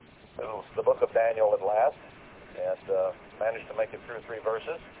to the book of Daniel at last and managed to make it through 3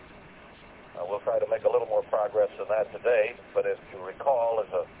 verses. We'll try to make a little more progress than that today, but if you recall, as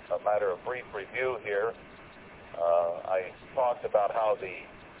a matter of brief review here, I talked about how the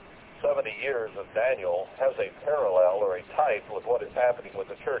 70 years of Daniel has a parallel or a type with what is happening with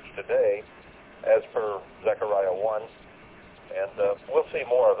the church today as per Zechariah 1, and we'll see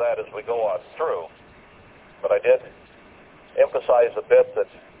more of that as we go on through. But I did emphasize a bit that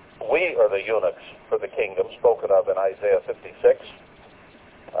we are the eunuchs for the kingdom spoken of in Isaiah 56.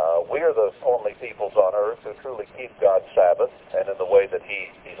 We are the only peoples on earth who truly keep God's Sabbath and in the way that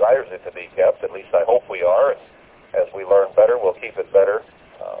He desires it to be kept. At least I hope we are. And as we learn better, we'll keep it better.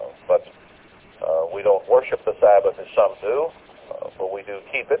 But we don't worship the Sabbath as some do, but we do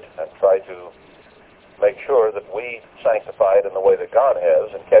keep it and try to make sure that we sanctify it in the way that God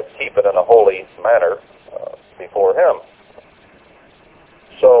has and keep it in a holy manner before Him.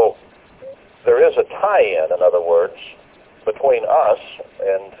 So there is a tie-in, in other words, between us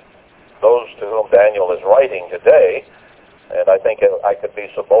and those to whom Daniel is writing today, and I think I could be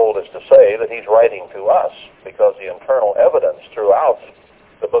so bold as to say that he's writing to us because the internal evidence throughout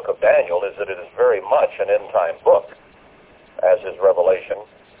the book of Daniel is that it is very much an end-time book, as is Revelation.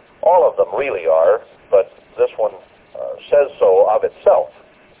 All of them really are, but this one says so of itself.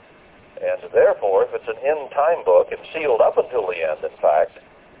 And therefore, if it's an end-time book and sealed up until the end, in fact,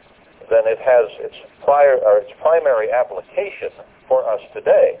 then it has its primary application for us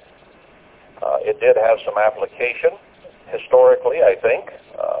today. It did have some application historically, I think,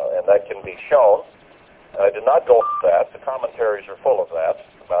 and that can be shown. I did not go into that. The commentaries are full of that,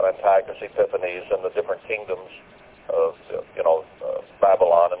 about Antiochus Epiphanes and the different kingdoms of,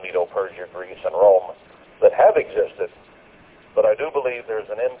 Babylon and Medo-Persia, Greece, and Rome that have existed. But I do believe there's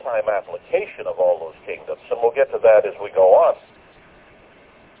an end-time application of all those kingdoms, and we'll get to that as we go on.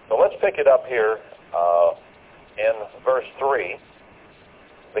 So let's pick it up here in verse 3.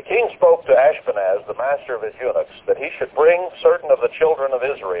 The king spoke to Ashpenaz, the master of his eunuchs, that he should bring certain of the children of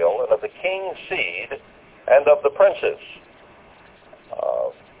Israel and of the king's seed and of the princes.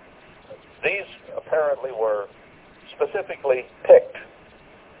 These apparently were specifically picked.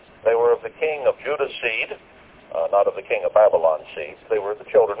 They were of the king of Judah's seed, not of the king of Babylon's seed. They were the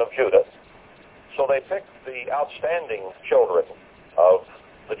children of Judah. So they picked the outstanding children of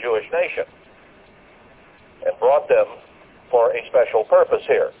the Jewish nation and brought them for a special purpose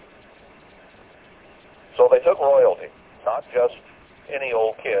here. So they took royalty, not just any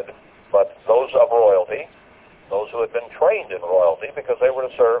old kid, but those of royalty, those who had been trained in royalty because they were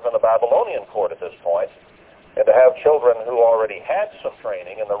to serve in the Babylonian court at this point, and to have children who already had some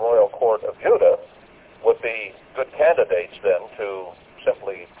training in the royal court of Judah would be good candidates then to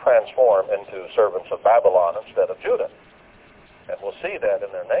simply transform into servants of Babylon instead of Judah. And we'll see that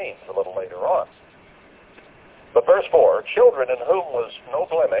in their names a little later on. But verse 4, children in whom was no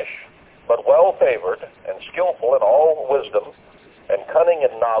blemish, but well favored and skillful in all wisdom and cunning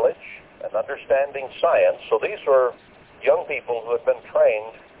in knowledge and understanding science. So these were young people who had been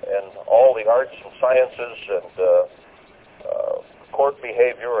trained in all the arts and sciences and court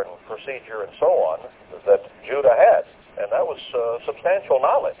behavior and procedure and so on that Judah had. And that was substantial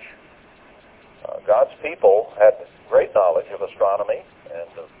knowledge. God's people had great knowledge of astronomy and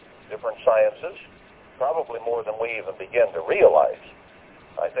of different sciences, probably more than we even begin to realize.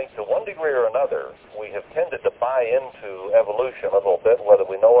 I think to one degree or another, we have tended to buy into evolution a little bit, whether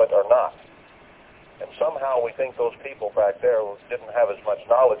we know it or not. And somehow we think those people back there didn't have as much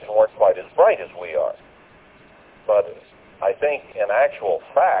knowledge and weren't quite as bright as we are. But I think in actual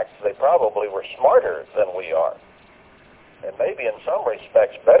fact, they probably were smarter than we are. And maybe in some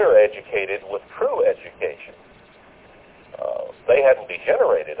respects better educated with true education. They hadn't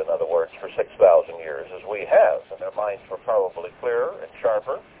degenerated, in other words, for 6,000 years as we have, and their minds were probably clearer and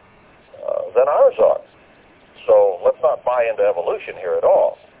sharper than ours are. So let's not buy into evolution here at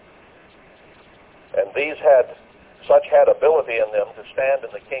all. And these had ability in them to stand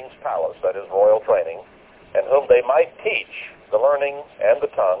in the king's palace, that is royal training, and whom they might teach the learning and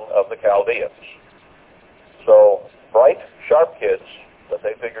the tongue of the Chaldeans. So bright, sharp kids that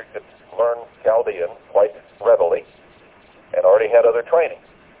they figured could learn Chaldean quite readily and already had other training.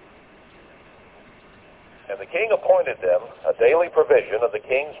 And the king appointed them a daily provision of the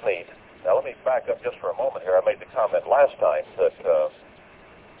king's meat. Now let me back up just for a moment here. I made the comment last time that,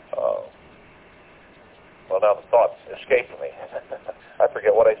 well, now the thought escaped me. I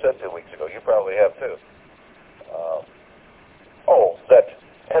forget what I said 2 weeks ago. You probably have too. That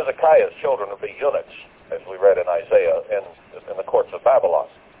Hezekiah's children would be eunuchs, as we read in Isaiah, in the courts of Babylon.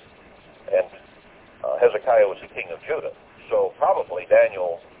 And Hezekiah was the king of Judah. So probably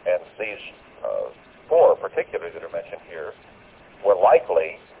Daniel And these four particularly that are mentioned here were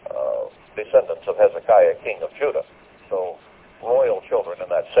likely descendants of Hezekiah, king of Judah. So royal children in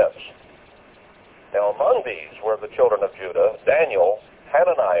that sense. Now among these were the children of Judah, Daniel,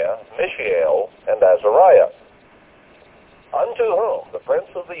 Hananiah, Mishael, and Azariah, unto whom the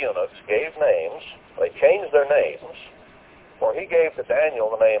prince of the eunuchs gave names. They changed their names, for he gave to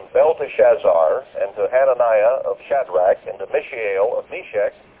Daniel the name Belteshazzar, and to Hananiah of Shadrach, and to Mishael of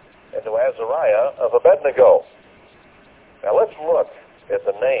Meshach, and to Azariah of Abednego. Now let's look at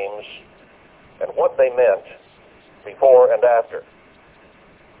the names and what they meant before and after.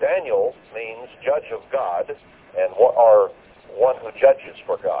 Daniel means judge of God, and one who judges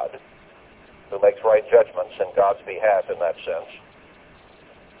for God, who makes right judgments in God's behalf in that sense.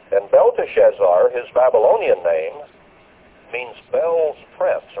 And Belteshazzar, his Babylonian name, means Bel's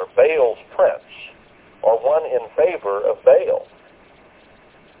prince, or Baal's prince, or one in favor of Baal.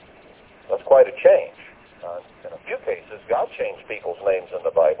 That's quite a change. In a few cases, God changed people's names in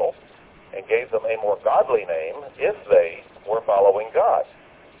the Bible and gave them a more godly name if they were following God.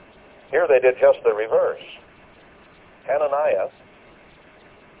 Here they did just the reverse. Hananiah,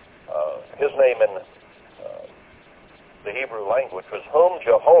 his name in the Hebrew language was whom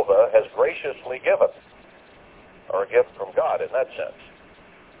Jehovah has graciously given, or a gift from God in that sense.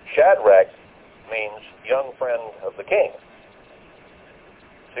 Shadrach means young friend of the king.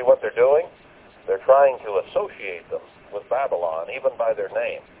 See what they're doing? They're trying to associate them with Babylon, even by their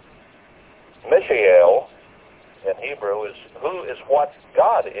name. Mishael in Hebrew is who is what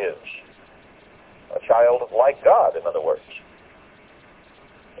God is. A child like God, in other words.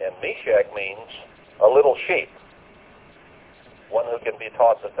 And Meshach means a little sheep. One who can be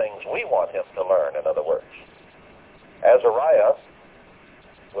taught the things we want him to learn, in other words. Azariah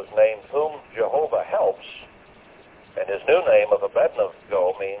was named whom Jehovah helps, and his new name of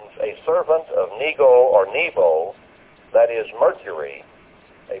Abednego means a servant of Nego or Nebo, that is Mercury,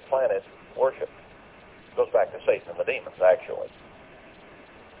 a planet worshipped. Goes back to Satan and the demons, actually.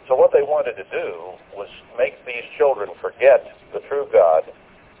 So what they wanted to do was make these children forget the true God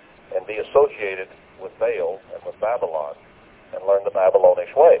and be associated with Baal and with Babylon and learn the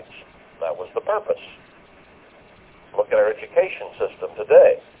Babylonish ways. That was the purpose. Look at our education system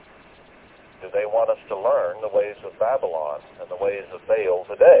today. Do they want us to learn the ways of Babylon and the ways of Baal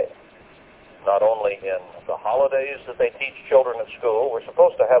today? Not only in the holidays that they teach children at school. We're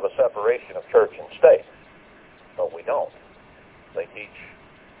supposed to have a separation of church and state, but we don't. They teach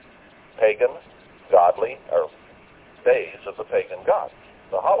pagan, godly, or days of the pagan gods,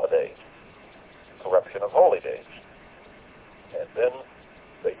 the holidays, corruption of holy days. And then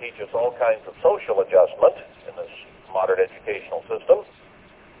they teach us all kinds of social adjustment in this modern educational system,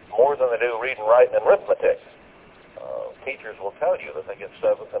 more than they do reading, writing, and arithmetic. Teachers will tell you that they get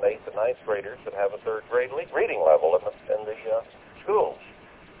 7th and 8th and 9th graders that have a 3rd grade reading level in the schools.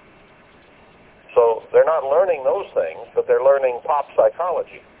 So they're not learning those things, but they're learning pop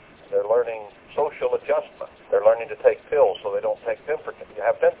psychology. They're learning social adjustment. They're learning to take pills so they don't have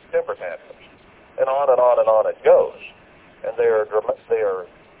temper tantrums. And on and on and on it goes. And they are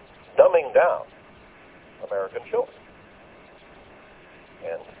dumbing down American children.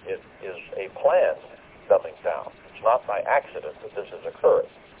 And it is a planned dumbing down. It's not by accident that this is occurring.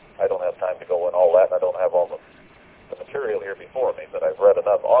 I don't have time to go in all that, and I don't have all the material here before me, but I've read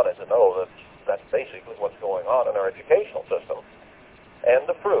enough on it to know that that's basically what's going on in our educational system. And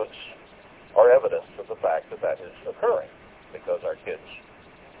the fruits are evidence of the fact that that is occurring, because our kids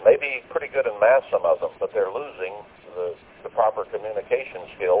may be pretty good in math, some of them, but they're losing the proper communication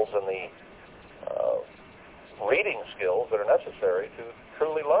skills and the reading skills that are necessary to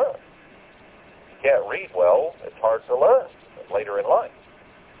truly learn. If you can't read well, it's hard to learn later in life.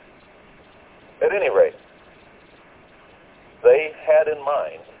 At any rate, they had in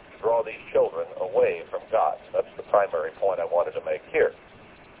mind to draw these children away from God. That's the primary point I wanted to make here.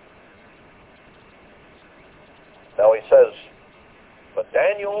 Now he says, but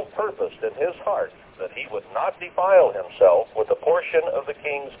Daniel purposed in his heart that he would not defile himself with a portion of the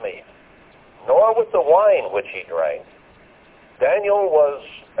king's meat, nor with the wine which he drank. Daniel was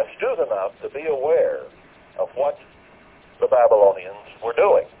astute enough to be aware of what the Babylonians were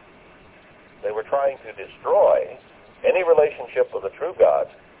doing. They were trying to destroy any relationship with the true God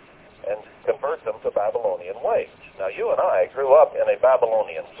and convert them to Babylonian ways. Now, you and I grew up in a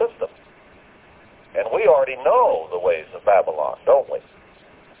Babylonian system, and we already know the ways of Babylon, don't we?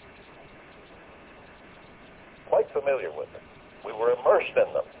 Quite familiar with them. We were immersed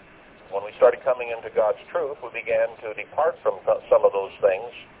in them. When we started coming into God's truth, we began to depart from some of those things.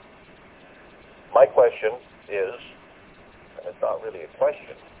 My question is, and it's not really a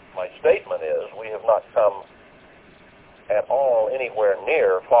question, have not come at all anywhere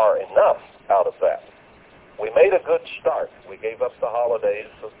near far enough out of that. We made a good start. We gave up the holidays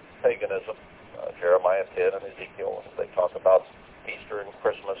of paganism. Jeremiah 10 and Ezekiel, they talk about Easter and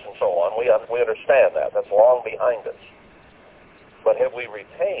Christmas and so on. We understand that. That's long behind us. But have we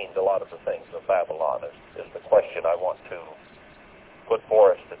retained a lot of the things of Babylon is the question I want to put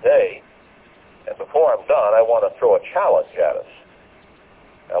for us today. And before I'm done, I want to throw a challenge at us.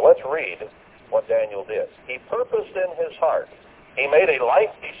 Now let's read what Daniel did. He purposed in his heart. He made a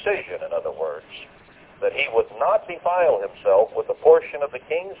life decision, in other words, that he would not defile himself with a portion of the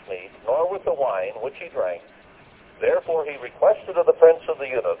king's meat, nor with the wine which he drank. Therefore he requested of the prince of the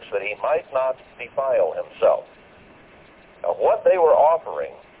eunuchs that he might not defile himself. Now what they were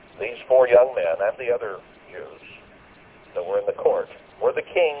offering, these 4 young men and the other Jews that were in the court, were the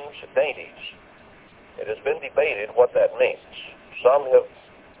king's dainties. It has been debated what that means. Some have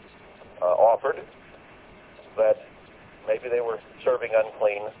offered that maybe they were serving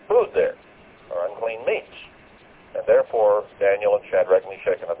unclean food there, or unclean meats. And therefore, Daniel and Shadrach,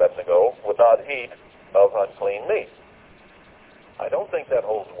 Meshach, and Abednego would not eat of unclean meat. I don't think that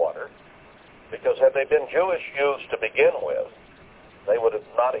holds water, because had they been Jewish Jews to begin with, they would have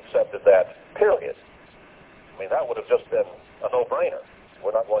not accepted that, period. I mean, that would have just been a no-brainer.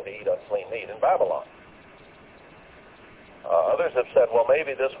 We're not going to eat unclean meat in Babylon. Others have said, well,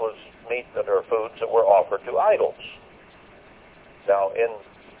 maybe this was meat or foods that were offered to idols. Now, in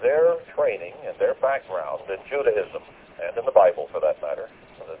their training and their background in Judaism, and in the Bible for that matter,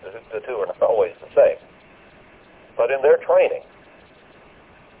 the two are not always the same, but in their training,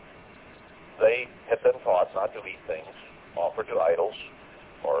 they had been taught not to eat things offered to idols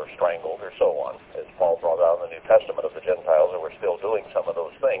or strangled or so on, as Paul brought out in the New Testament of the Gentiles that were still doing some of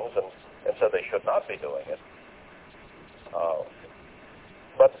those things and said they should not be doing it.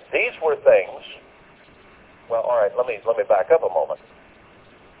 But these were things, well, all right, let me back up a moment.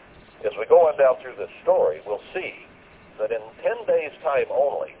 As we go on down through this story, we'll see that in 10 days' time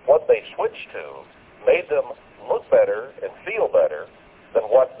only, what they switched to made them look better and feel better than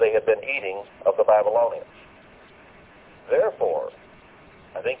what they had been eating of the Babylonians. Therefore,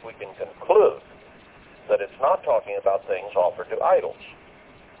 I think we can conclude that it's not talking about things offered to idols,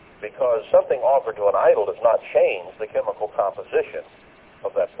 because something offered to an idol does not change the chemical composition of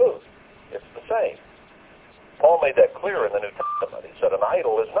that food. It's the same. Paul made that clear in the New Testament. He said an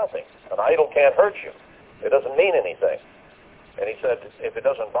idol is nothing. An idol can't hurt you. It doesn't mean anything. And he said if it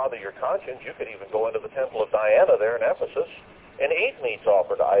doesn't bother your conscience, you could even go into the temple of Diana there in Ephesus and eat meats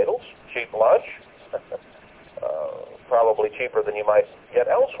offered to idols, cheap lunch, probably cheaper than you might get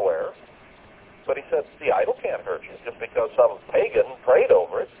elsewhere. But he said the idol can't hurt you. Just because some pagan prayed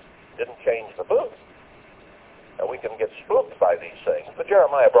over it didn't change the food. Now, we can get spooked by these things, but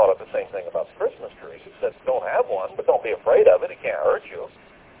Jeremiah brought up the same thing about the Christmas tree. He said, don't have one, but don't be afraid of it. It can't hurt you.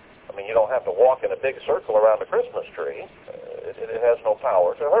 I mean, you don't have to walk in a big circle around a Christmas tree. It has no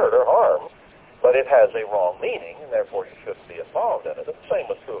power to hurt or harm, but it has a wrong meaning, and therefore you shouldn't be involved in it. The same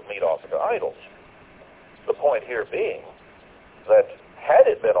was true of meat offered to idols. The point here being that had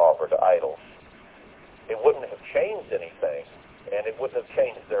it been offered to idols, it wouldn't have changed anything, and it wouldn't have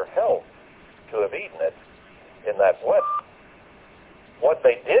changed their health to have eaten it in that way. What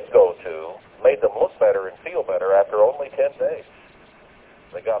they did go to made them look better and feel better after only 10 days.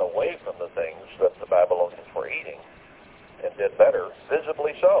 They got away from the things that the Babylonians were eating and did better,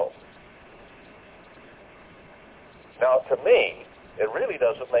 visibly so. Now, to me, it really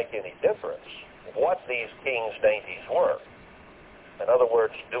doesn't make any difference what these king's dainties were. In other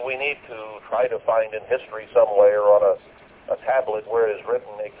words, do we need to try to find in history somewhere on a tablet where it is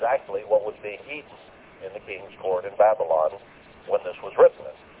written exactly what was being eaten in the king's court in Babylon when this was written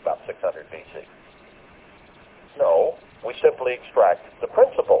in about 600 BC? No, we simply extract the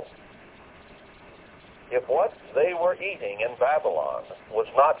principle. If what they were eating in Babylon was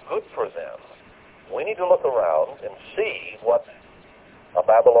not good for them, we need to look around and see what a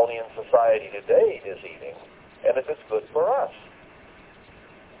Babylonian society today is eating, and if it's good for us.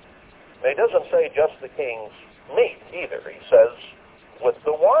 Now, he doesn't say just the king's meat either. He says with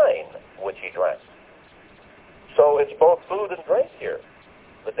the wine which he drank. So it's both food and drink here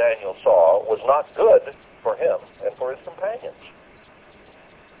that Daniel saw was not good for him and for his companions.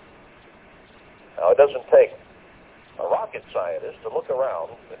 Now, it doesn't take a rocket scientist to look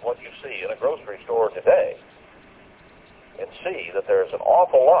around at what you see in a grocery store today and see that there's an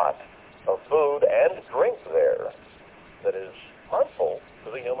awful lot of food and drink there that is harmful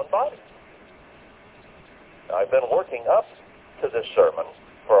to the human body. Now, I've been working up to this sermon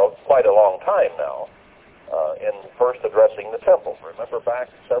for quite a long time now. in first addressing the temple. Remember back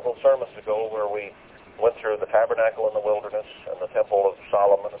several sermons ago where we went through the tabernacle in the wilderness and the temple of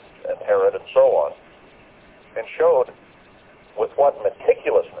Solomon and Herod and so on, and showed with what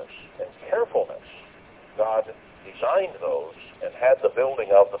meticulousness and carefulness God designed those and had the building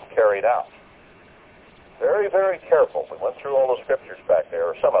of them carried out. Very, very careful. We went through all the scriptures back there,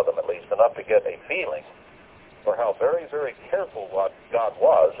 or some of them at least, enough to get a feeling for how very, very careful God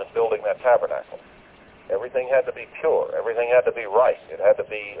was in building that tabernacle. Everything had to be pure. Everything had to be right. It had to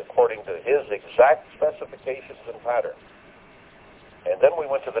be according to his exact specifications and patterns. And then we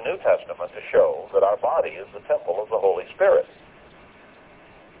went to the New Testament to show that our body is the temple of the Holy Spirit.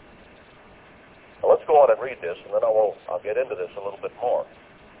 Now let's go on and read this, and then I'll get into this a little bit more.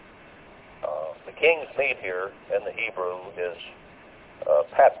 The king's meat here in the Hebrew is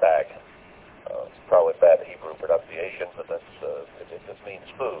patbag. Probably bad Hebrew pronunciation, but it just means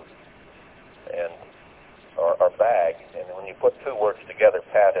food. And or bag, and when you put two words together,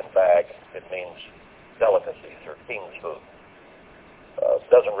 pat and bag, it means delicacies or king's food.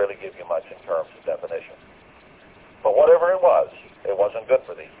 Doesn't really give you much in terms of definition. But whatever it wasn't good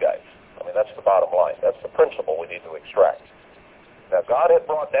for these guys. I mean, that's the bottom line. That's the principle we need to extract. Now, God had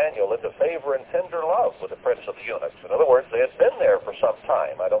brought Daniel into favor and tender love with the prince of the eunuchs. In other words, they had been there for some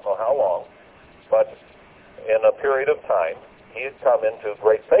time. I don't know how long, but in a period of time, he had come into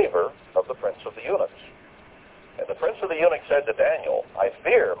great favor of the prince of the eunuchs. And the prince of the eunuchs said to Daniel, I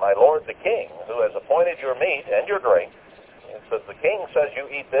fear my lord the king, who has appointed your meat and your drink. And says, the king says, you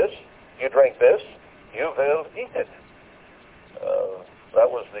eat this, you drink this, you will eat it. That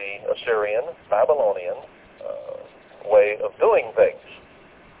was the Assyrian, Babylonian way of doing things.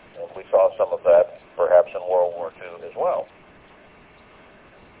 And we saw some of that perhaps in World War II as well.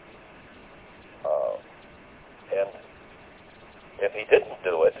 And if he didn't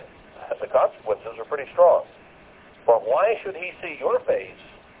do it, the consequences are pretty strong. For why should he see your face,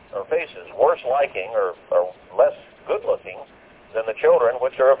 or faces, worse liking or less good looking than the children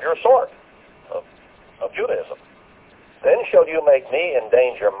which are of your sort, of Judaism? Then shall you make me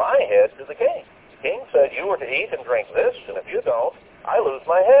endanger my head to the king. The king said you were to eat and drink this, and if you don't, I lose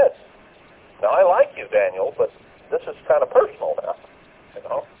my head. Now I like you, Daniel, but this is kind of personal now, you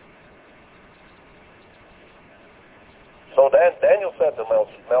know. So Daniel said to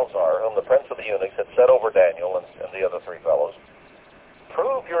Melzar, whom the prince of the eunuchs had set over Daniel and the other three fellows,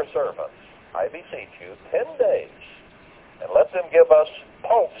 prove your servants, I beseech you, 10 days, and let them give us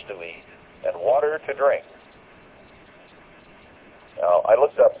pulse to eat and water to drink. Now, I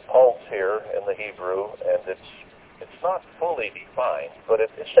looked up pulse here in the Hebrew, and it's not fully defined, but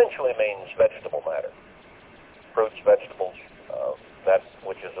it essentially means vegetable matter. Fruits, vegetables, that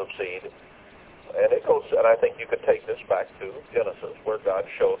which is of seed. And it goes, and I think you could take this back to Genesis, where God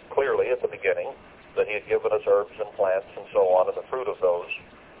showed clearly at the beginning that he had given us herbs and plants and so on, and the fruit of those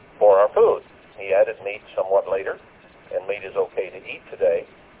for our food. He added meat somewhat later, and meat is okay to eat today,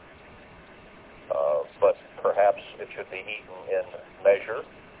 but perhaps it should be eaten in measure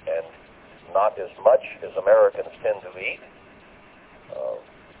and not as much as Americans tend to eat.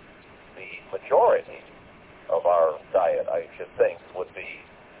 The majority of our diet, I should think, would be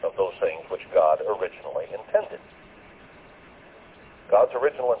of those things which God originally intended. God's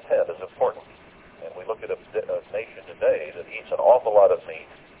original intent is important. And we look at a nation today that eats an awful lot of meat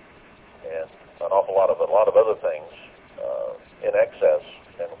and an awful lot of other things in excess,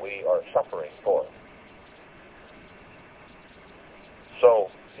 and we are suffering for it. So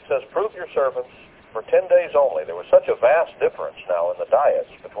he says, prove your servants for 10 days only. There was such a vast difference now in the diets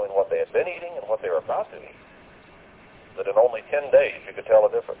between what they had been eating and what they were about to eat, that in only 10 days you could tell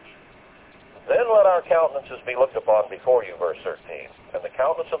a difference. Then let our countenances be looked upon before you, verse 13, and the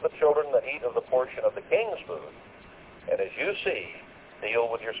countenance of the children that eat of the portion of the king's food, and as you see,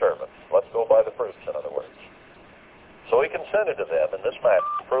 deal with your servants. Let's go by the fruits, in other words. So he consented to them in this matter,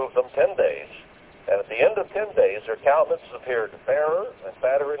 proved them 10 days, and at the end of 10 days their countenances appeared fairer and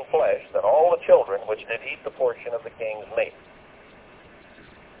fatter in flesh than all the children which did eat the portion of the king's meat.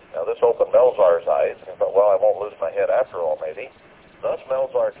 Now this opened Melzar's eyes, and he thought, well, I won't lose my head after all, maybe. Thus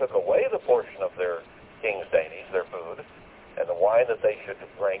Melzar took away the portion of their king's dainties, their food, and the wine that they should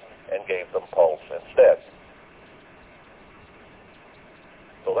drink, and gave them pulse instead.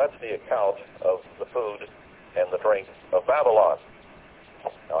 So that's the account of the food and the drink of Babylon.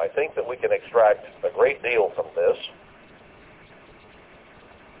 Now I think that we can extract a great deal from this.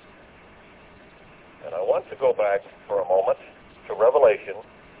 And I want to go back for a moment to Revelation.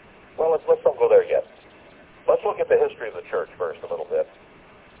 Well, let's don't go there yet. Let's look at the history of the church first a little bit.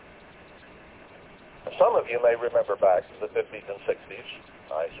 Some of you may remember back to the 50s and 60s.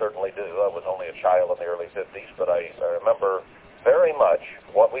 I certainly do. I was only a child in the early 50s, but I remember very much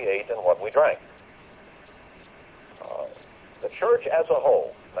what we ate and what we drank. The church as a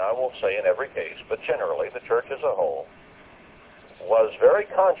whole, now I won't say in every case, but generally the church as a whole was very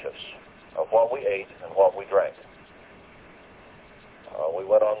conscious of what we ate and what we drank. We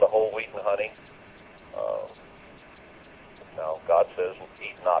went on the whole wheat and honey. Now, God says,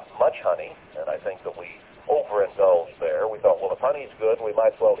 eat not much honey, and I think that we overindulged there. We thought, well, if honey's good, we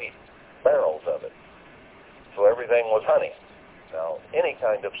might as well eat barrels of it. So everything was honey. Now, any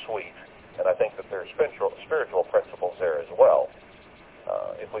kind of sweet, and I think that there's spiritual principles there as well.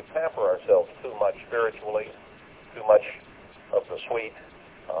 If we pamper ourselves too much spiritually, too much of the sweet,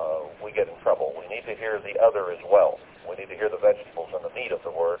 we get in trouble. We need to hear the other as well. We need to hear the vegetables and the meat of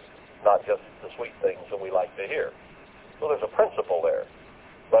the word, not just the sweet things that we like to hear. So there's a principle there.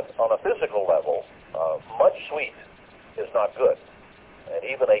 But on a physical level, much sweet is not good. And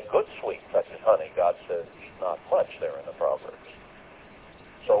even a good sweet, such as honey, God says, eat not much there in the Proverbs.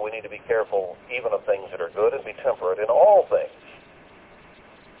 So we need to be careful even of things that are good and be temperate in all things.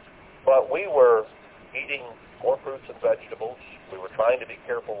 But we were eating more fruits and vegetables. We were trying to be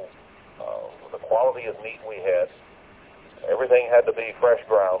careful with the quality of meat we had. Everything had to be fresh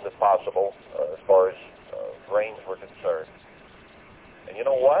ground if possible, as far as grains were concerned. And you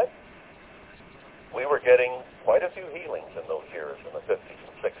know what? We were getting quite a few healings in those years in the 50s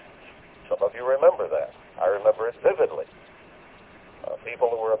and 60s. Some of you remember that. I remember it vividly.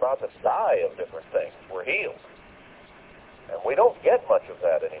 People who were about to die of different things were healed. And we don't get much of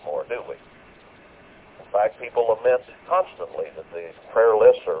that anymore, do we? In fact, people lament constantly that the prayer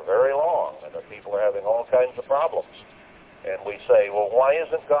lists are very long and that people are having all kinds of problems. And we say, well, why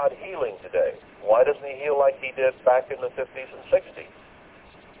isn't God healing today? Why doesn't he heal like he did back in the 50s and 60s?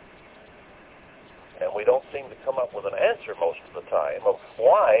 And we don't seem to come up with an answer most of the time of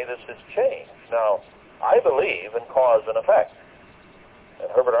why this has changed. Now, I believe in cause and effect. And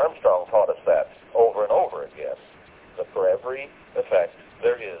Herbert Armstrong taught us that over and over again, that for every effect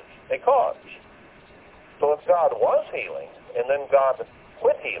there is a cause. So if God was healing, and then God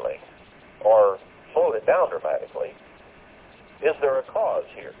quit healing, or slowed it down dramatically, is there a cause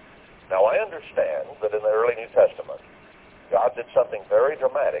here? Now, I understand that in the early New Testament, God did something very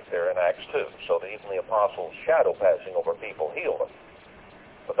dramatic there in Acts 2, so that even the apostles' shadow passing over people healed them.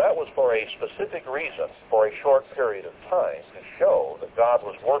 But that was for a specific reason, for a short period of time, to show that God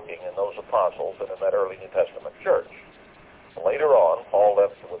was working in those apostles and in that early New Testament church. Later on, Paul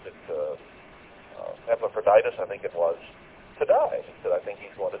left, Epaphroditus, I think it was, to die. He said, I think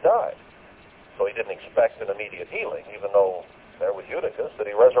he's going to die. So he didn't expect an immediate healing, even though there was Eutychus that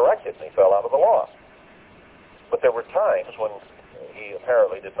he resurrected and he fell out of the law. But there were times when he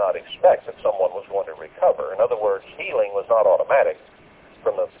apparently did not expect that someone was going to recover. In other words, healing was not automatic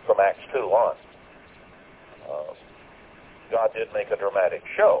from Acts 2 on. God did make a dramatic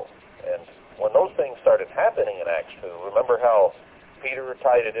show. And when those things started happening in Acts 2, remember how Peter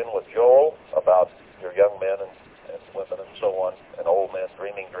tied it in with Joel about your young men and women and so on, and old men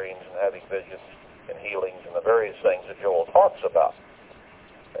dreaming dreams and having visions and healings and the various things that Joel talks about.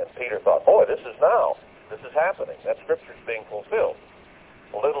 And Peter thought, boy, this is happening. That scripture's being fulfilled.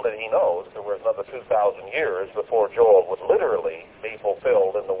 Well, little did he know that there was another 2,000 years before Joel would literally be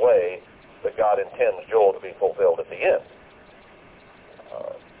fulfilled in the way that God intends Joel to be fulfilled at the end.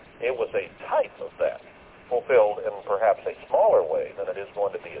 It was a type of that, fulfilled in perhaps a smaller way than it is going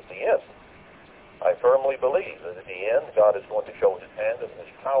to be at the end. I firmly believe that at the end, God is going to show his hand and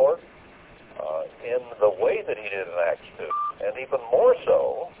his power in the way that he did in Acts 2, and even more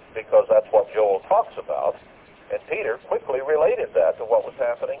so because that's what Joel talks about, and Peter quickly related that to what was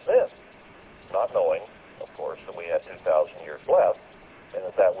happening then, not knowing, of course, that we had 2,000 years left, and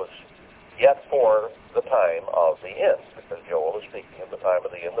that was yet for the time of the end, because Joel is speaking of the time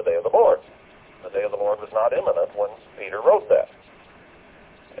of the end, the day of the Lord. The day of the Lord was not imminent when Peter wrote that.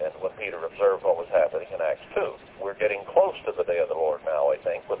 And when Peter observed what was happening in Acts 2, we're getting close to the day of the Lord now, I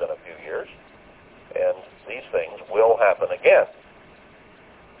think, within a few years. And these things will happen again.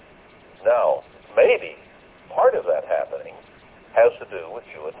 Now, maybe part of that happening has to do with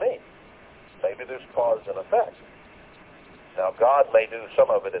you and me. Maybe there's cause and effect. Now, God may do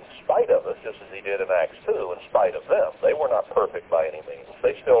some of it in spite of us, just as he did in Acts 2, in spite of them. They were not perfect by any means.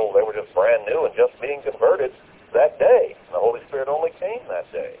 They were just brand new and just being converted that day. The Holy Spirit only came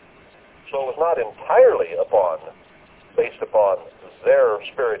that day. So it was not entirely based upon their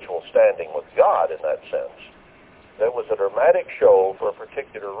spiritual standing with God in that sense. There was a dramatic show for a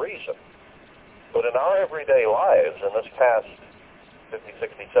particular reason. But in our everyday lives, in this past 50,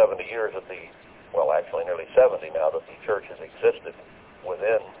 60, 70 years that the well, actually nearly 70 now, that the church has existed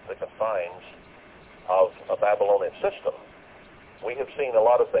within the confines of a Babylonian system, we have seen a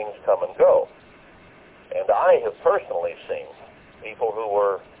lot of things come and go. And I have personally seen people who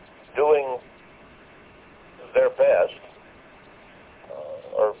were doing their best,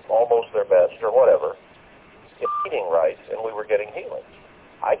 or almost their best, or whatever, in eating right, and we were getting healings.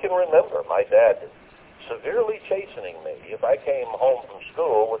 I can remember my dad severely chastening me if I came home from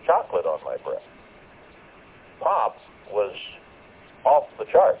school with chocolate on my breath. Pop was off the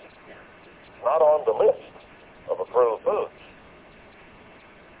chart, not on the list of approved foods.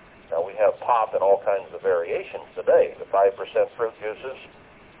 Now, we have pop in all kinds of variations today. The 5% fruit juices,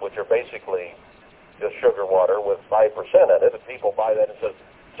 which are basically just sugar water with 5% in it, and people buy that and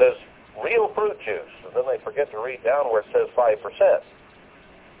says real fruit juice, and then they forget to read down where it says 5%,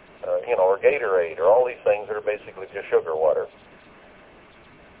 or Gatorade, or all these things that are basically just sugar water.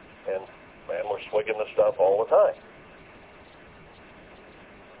 And, man, we're swigging the stuff all the time.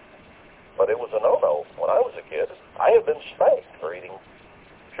 But it was a no-no when I was a kid. I have been spanked for eating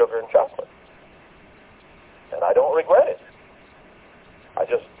sugar and chocolate. And I don't regret it. I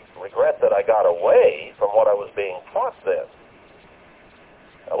just regret that I got away from what I was being taught then.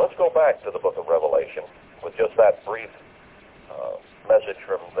 Now let's go back to the book of Revelation with just that brief message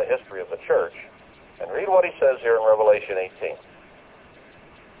from the history of the church and read what he says here in Revelation 18.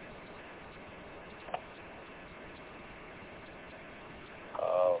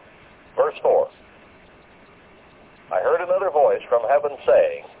 Verse 4. I heard another voice from heaven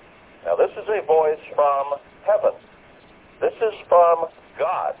saying, now this is a voice from heaven. This is from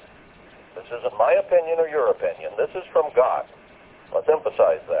God. This isn't my opinion or your opinion. This is from God. Let's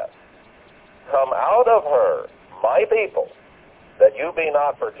emphasize that. Come out of her, my people, that you be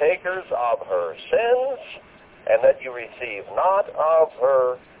not partakers of her sins, and that you receive not of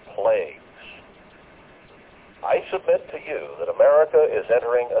her plagues. I submit to you that America is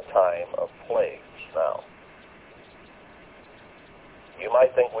entering a time of plagues now. You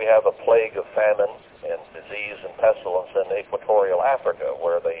might think we have a plague of famine and disease and pestilence in equatorial Africa,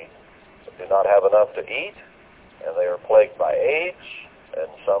 where they do not have enough to eat, and they are plagued by AIDS, and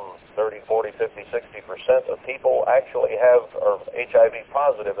some 30, 40, 50, 60% of people actually are HIV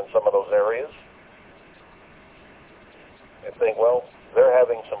positive in some of those areas. And think, well, they're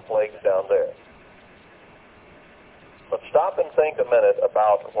having some plagues down there. But stop and think a minute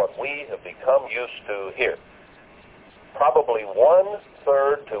about what we have become used to here. Probably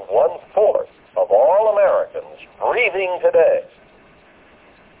 1/3 to 1/4 of all Americans breathing today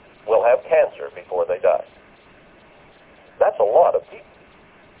will have cancer before they die. That's a lot of people.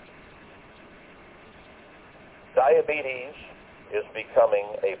 Diabetes is becoming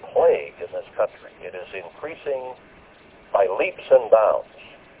a plague in this country. It is increasing by leaps and bounds.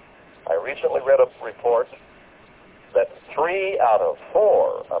 I recently read a report that 3 out of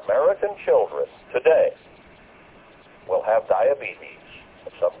 4 American children today will have diabetes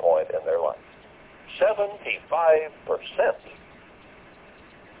at some point in their life. 75%.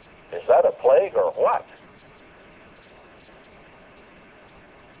 Is that a plague or what?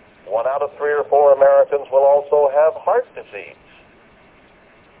 1 out of 3 or 4 Americans will also have heart disease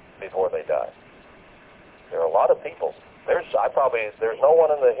before they die. There are a lot of people. There's no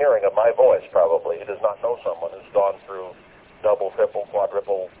one in the hearing of my voice probably who does not know someone who's gone through double, triple,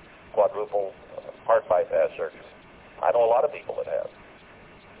 quadruple heart bypass surgery. I know a lot of people that have.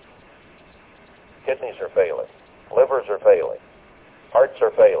 Kidneys are failing. Livers are failing. Hearts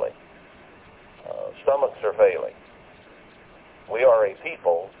are failing. Stomachs are failing. We are a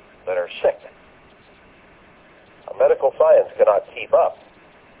people that are sick. Medical science cannot keep up.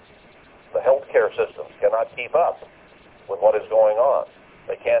 The healthcare systems cannot keep up with what is going on.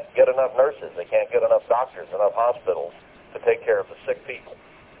 They can't get enough nurses. They can't get enough doctors, enough hospitals to take care of the sick people.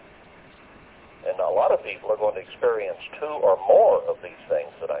 And a lot of people are going to experience 2 or more of these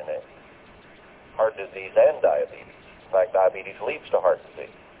things that I named. Heart disease and diabetes. In fact, diabetes leads to heart disease.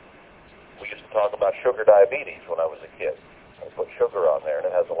 We used to talk about sugar diabetes when I was a kid. I put sugar on there, and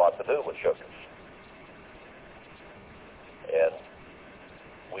it has a lot to do with sugars. And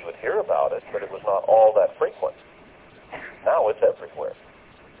we would hear about it, but it was not all that frequent. Now it's everywhere.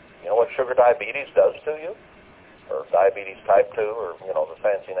 You know what sugar diabetes does to you? Or diabetes type 2, or, the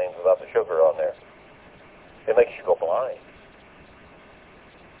fancy names without the sugar on there. It makes you go blind.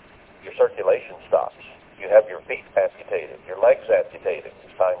 Your circulation stops. You have your feet amputated, your legs amputated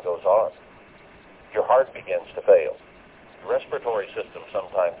as time goes on. Your heart begins to fail. Your respiratory system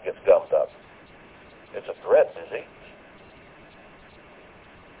sometimes gets gummed up. It's a dread disease.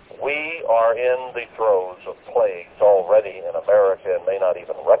 We are in the throes of plagues already in America and may not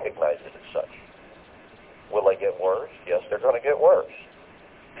even recognize it as such. Will they get worse? Yes, they're going to get worse.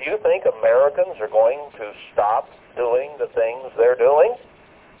 Do you think Americans are going to stop doing the things they're doing?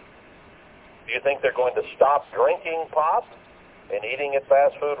 Do you think they're going to stop drinking pop and eating at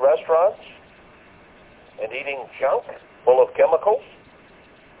fast food restaurants and eating junk full of chemicals,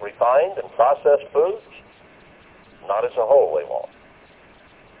 refined and processed foods? Not as a whole, they won't.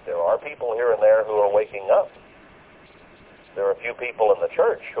 There are people here and there who are waking up. There are a few people in the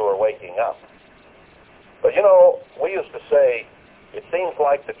church who are waking up. But you know, we used to say, it seems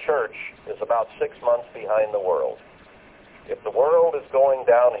like the church is about 6 months behind the world. If the world is going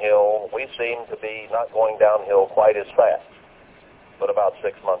downhill, we seem to be not going downhill quite as fast, but about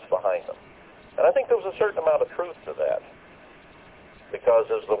 6 months behind them. And I think there's a certain amount of truth to that. Because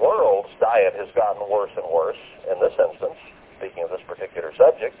as the world's diet has gotten worse and worse, in this instance, speaking of this particular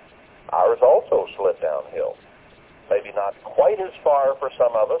subject, ours also slid downhill. Maybe not quite as far for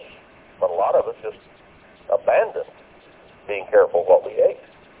some of us, but a lot of us just abandoned being careful what we ate.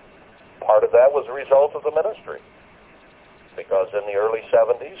 Part of that was a result of the ministry. Because in the early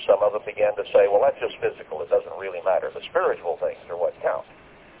 70s, some of them began to say, well, that's just physical. It doesn't really matter. The spiritual things are what count.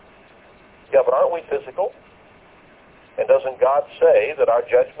 Yeah, but aren't we physical? And doesn't God say that our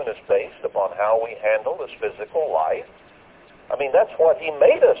judgment is based upon how we handle this physical life? I mean, that's what he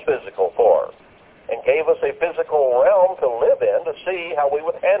made us physical for, and gave us a physical realm to live in to see how we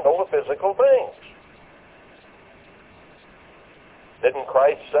would handle the physical things. Didn't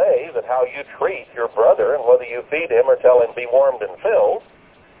Christ say that how you treat your brother, and whether you feed him or tell him be warmed and filled,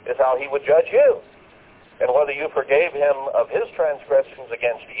 is how he would judge you? And whether you forgave him of his transgressions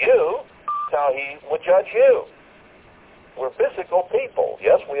against you, is how he would judge you. We're physical people.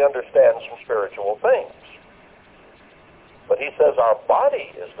 Yes, we understand some spiritual things. But he says our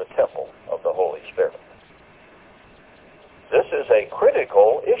body is the temple of the Holy Spirit. This is a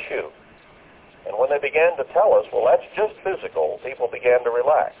critical issue. And when they began to tell us, well, that's just physical, people began to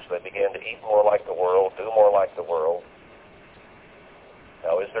relax. They began to eat more like the world, do more like the world.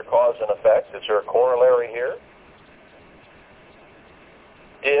 Now, is there cause and effect? Is there a corollary here?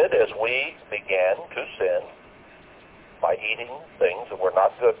 Did, as we began to sin by eating things that were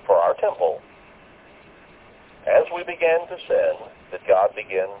not good for our temple, as we began to sin, did God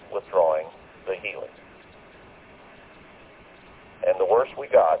begin withdrawing the healing? And the worse we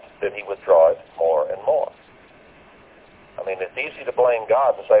got, did he withdraw it more and more? I mean, it's easy to blame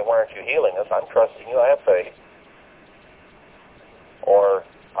God and say, why aren't you healing us? I'm trusting you, I have faith. Or,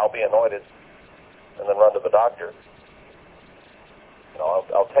 I'll be anointed and then run to the doctor. You know,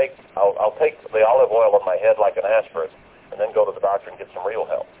 I'll take the olive oil on my head like an aspirin and then go to the doctor and get some real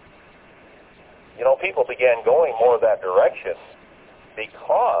help. You know, people began going more that direction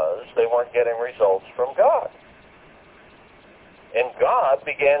because they weren't getting results from God. And God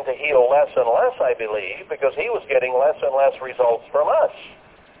began to heal less and less, I believe, because he was getting less and less results from us.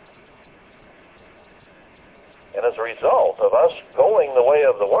 And as a result of us going the way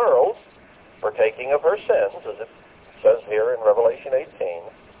of the world, partaking of her sins, as it says here in Revelation 18,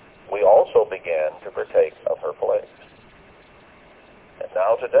 we also began to partake of her plagues. And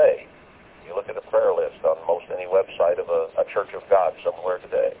now today, you look at a prayer list on most any website of a Church of God somewhere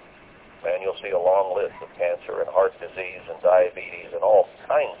today, man, you'll see a long list of cancer and heart disease and diabetes and all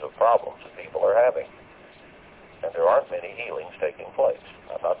kinds of problems that people are having. And there aren't many healings taking place.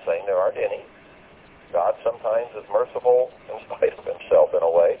 I'm not saying there aren't any. God sometimes is merciful in spite of himself in a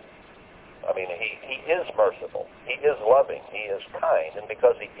way. I mean, he is merciful. He is loving. He is kind. And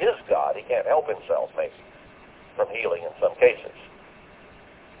because he is God, he can't help himself maybe from healing in some cases.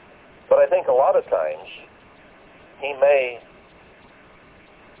 But I think a lot of times we may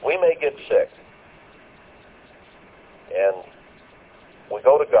get sick, and we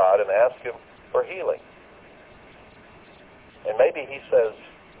go to God and ask him for healing. And maybe he says,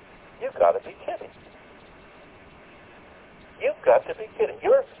 you've got to be kidding. You've got to be kidding.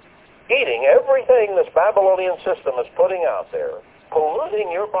 You're eating everything this Babylonian system is putting out there, polluting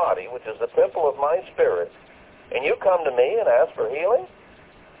your body, which is the temple of my spirit, and you come to me and ask for healing?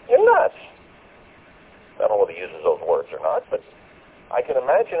 You're nuts. I don't know whether he uses those words or not, but I can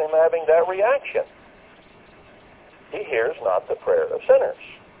imagine him having that reaction. He hears not the prayer of sinners.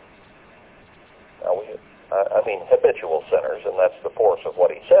 Now, I mean habitual sinners, and that's the force of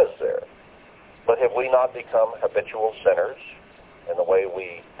what he says there. But have we not become habitual sinners in the way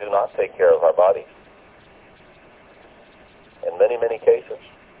we do not take care of our bodies? In many, many cases.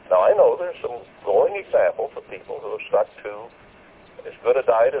 Now, I know there's some glowing examples of people who have stuck to as good a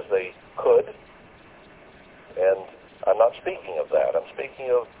diet as they could, and I'm not speaking of that. I'm speaking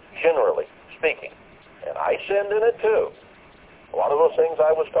of generally speaking. And I sinned in it too. A lot of those things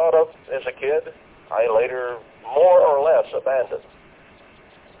I was taught of as a kid, I later more or less abandoned.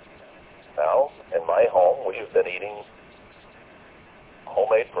 Now, in my home, we've been eating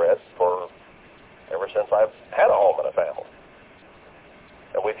homemade bread ever since I've had a home and a family.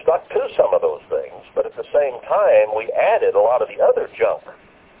 And we've stuck to some of those things, but at the same time, we added a lot of the other junk.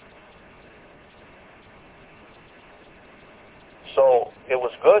 So it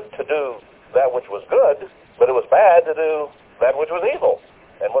was good to do that which was good, but it was bad to do that which was evil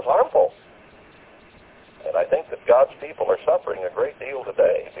and was harmful. And I think that God's people are suffering a great deal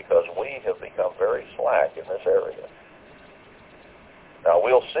today because we have become very slack in this area. Now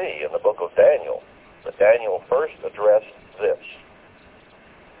we'll see in the book of Daniel that Daniel first addressed this.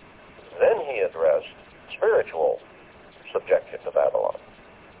 Then he addressed spiritual subjection to Babylon.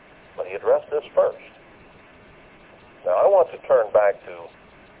 But he addressed this first. Now I want to turn back to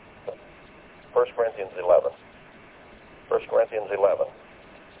 1 Corinthians 11. 1 Corinthians 11.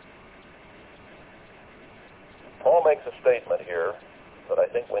 Paul makes a statement here that I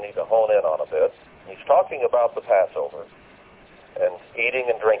think we need to hone in on a bit. He's talking about the Passover and eating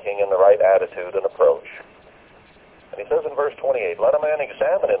and drinking in the right attitude and approach. And he says in verse 28, "Let a man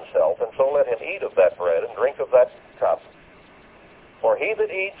examine himself, and so let him eat of that bread and drink of that cup. For he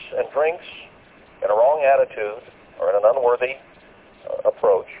that eats and drinks in a wrong attitude or in an unworthy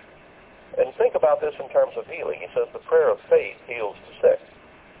approach," and think about this in terms of healing. He says the prayer of faith heals the sick.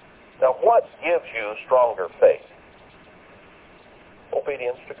 Now what gives you stronger faith?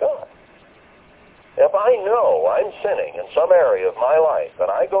 Obedience to God. If I know I'm sinning in some area of my life, and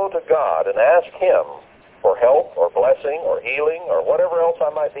I go to God and ask him for help or blessing or healing or whatever else I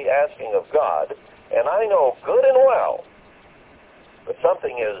might be asking of God, and I know good and well that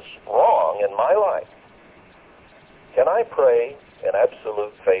something is wrong in my life, can I pray in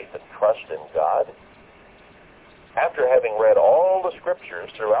absolute faith and trust in God? After having read all the scriptures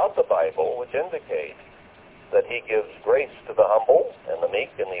throughout the Bible which indicate that he gives grace to the humble and the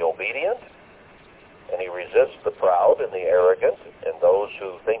meek and the obedient, and he resists the proud and the arrogant and those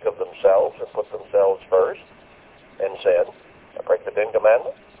who think of themselves and put themselves first and sin and break the 10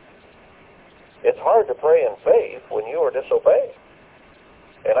 Commandments. It's hard to pray in faith when you are disobeying.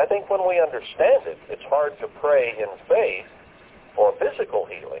 And I think when we understand it, it's hard to pray in faith for physical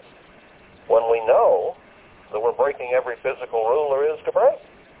healing when we know that we're breaking every physical rule there is to break.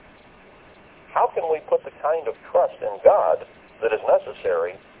 How can we put the kind of trust in God that is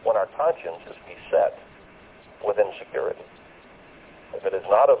necessary when our conscience is beset with insecurity? If it is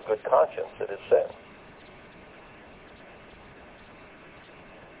not of good conscience, it is sin.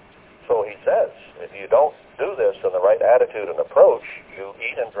 So he says, if you don't do this in the right attitude and approach, you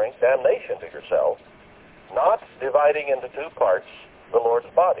eat and drink damnation to yourself, not dividing into two parts the Lord's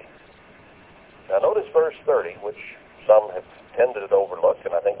body. Now notice verse 30, which some have tended to overlook,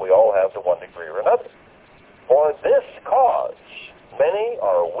 and I think we all have to one degree or another. For this cause many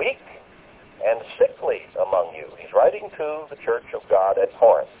are weak and sickly among you. He's writing to the church of God at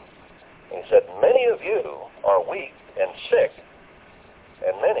Corinth. And he said, many of you are weak and sick,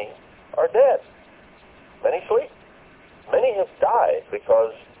 and many are dead. Many sleep. Many have died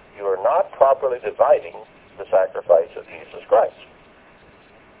because you are not properly dividing the sacrifice of Jesus Christ.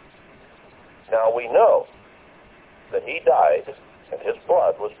 Now we know that he died and his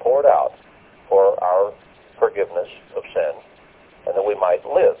blood was poured out for our forgiveness of sin and that we might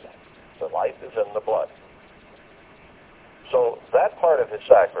live. The life is in the blood. So that part of his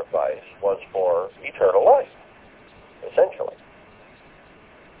sacrifice was for eternal life, essentially.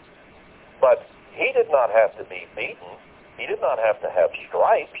 But he did not have to be beaten. He did not have to have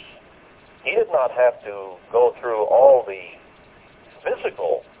stripes. He did not have to go through all the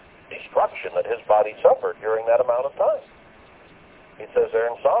physical destruction that his body suffered during that amount of time. He says there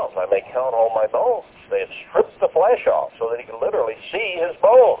in Psalms, I may count all my bones. They had stripped the flesh off so that he could literally see his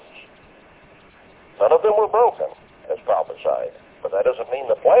bones. None of them were broken, as prophesied. But that doesn't mean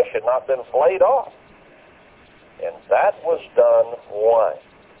the flesh had not been flayed off. And that was done why?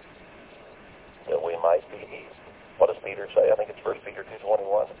 That we might be healed. What does Peter say? I think it's 1 Peter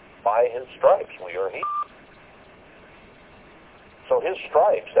 2:21. By his stripes we are healed. So his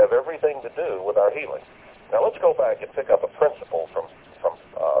stripes have everything to do with our healing. Now let's go back and pick up a principle from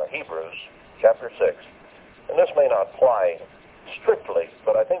Hebrews chapter 6. And this may not apply strictly,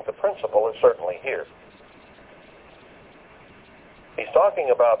 but I think the principle is certainly here. He's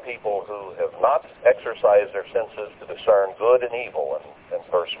talking about people who have not exercised their senses to discern good and evil in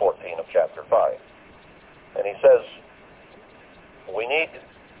verse 14 of chapter 5. And he says, we need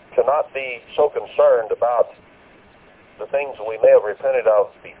to not be so concerned about the things we may have repented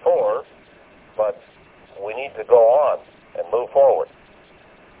of before, but we need to go on and move forward.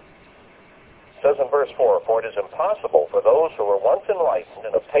 It says in verse 4, "For it is impossible for those who were once enlightened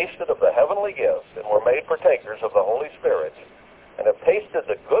and have tasted of the heavenly gift and were made partakers of the Holy Spirit and have tasted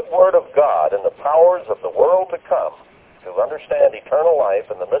the good word of God and the powers of the world to come to understand eternal life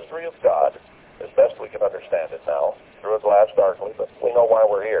and the mystery of God," as best we can understand it now, through a glass darkly, but we know why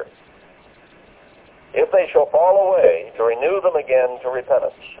we're here. "If they shall fall away, to renew them again to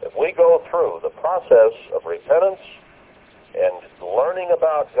repentance." If we go through the process of repentance and learning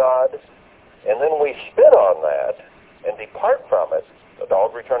about God, and then we spit on that and depart from it, the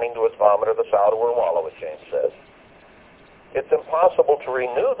dog returning to its vomit or the sow to her wallow, as James says, it's impossible to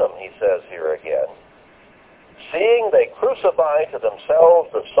renew them, he says here again, "seeing they crucify to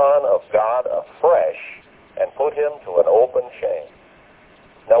themselves the Son of God afresh and put him to an open shame."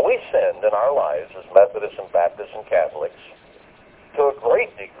 Now, we sinned in our lives as Methodists and Baptists and Catholics to a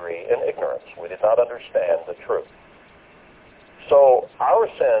great degree in ignorance. We did not understand the truth. So our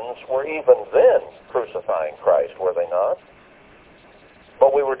sins were even then crucifying Christ, were they not?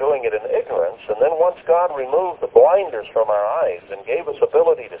 But we were doing it in ignorance, and then once God removed the blinders from our eyes and gave us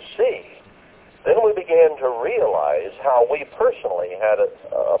ability to see, then we began to realize how we personally had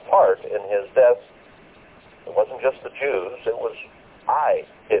a part in his death. It wasn't just the Jews, it was I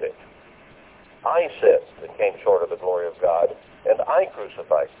did it. I sinned and came short of the glory of God, and I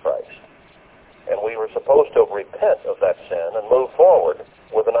crucified Christ. And we were supposed to repent of that sin and move forward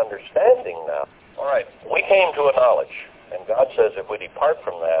with an understanding now. All right, we came to a knowledge, and God says if we depart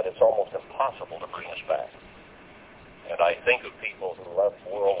from that, it's almost impossible to bring us back. And I think of people who left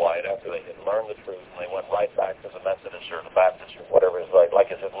worldwide after they had learned the truth, and they went right back to the Methodists or the Baptists or whatever it is,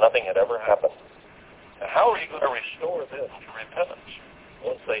 like as if nothing had ever happened. Now, how are you going to restore them to repentance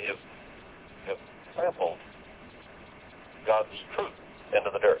once they have trampled God's truth into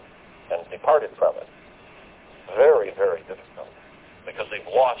the dirt and departed from it? Very, very difficult, because they've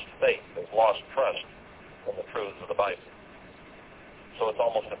lost faith, they've lost trust in the truths of the Bible. So it's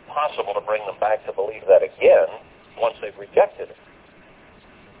almost impossible to bring them back to believe that again once they've rejected it.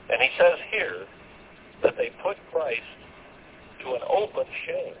 And he says here that they put Christ to an open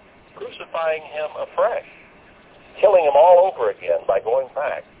shame, crucifying him afresh, killing him all over again by going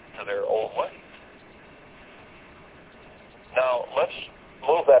back to their old ways. Now, let's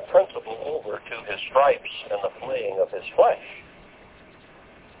move that principle over to his stripes and the flaying of his flesh.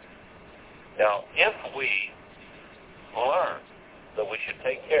 Now, if we learn that we should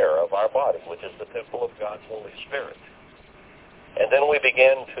take care of our body, which is the temple of God's Holy Spirit, and then we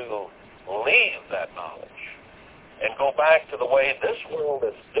begin to leave that knowledge and go back to the way this world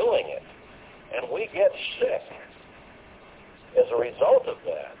is doing it, and we get sick as a result of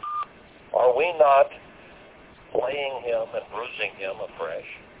that, are we not flaying him and bruising him afresh?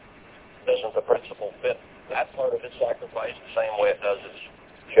 Doesn't the principle fit that part of his sacrifice the same way it does his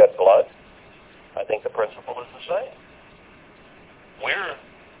shed blood? I think the principle is the same.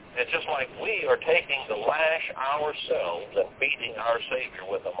 It's just like we are taking the lash ourselves and beating our Savior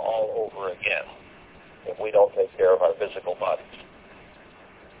with them all over again if we don't take care of our physical bodies.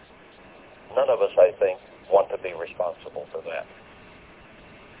 None of us, I think, want to be responsible for that.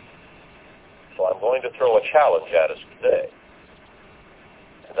 So I'm going to throw a challenge at us today.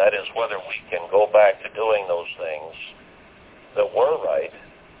 And that is whether we can go back to doing those things that were right,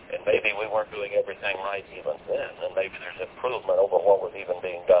 and maybe we weren't doing everything right even then, and maybe there's improvement over what was even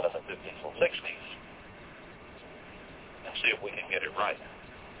being done in the 50s and 60s, and see if we can get it right,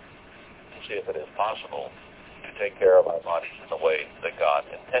 and see if it is possible to take care of our bodies in the way that God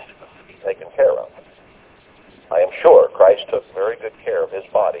intended them to be taken care of. I am sure Christ took very good care of his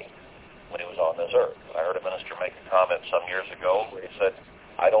body when he was on this earth. I heard a minister make a comment some years ago where he said,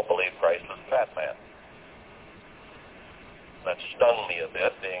 "I don't believe Christ was a fat man." That stung me a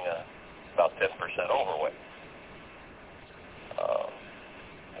bit, being about 10% overweight.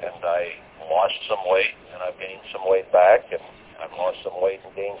 And I lost some weight, and I've gained some weight back, and I've lost some weight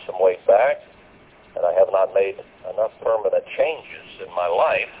and gained some weight back, and I have not made enough permanent changes in my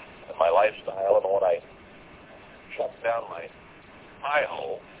life, and my lifestyle, and when I shut down my pie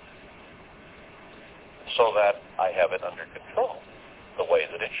hole, so that I have it under control, the way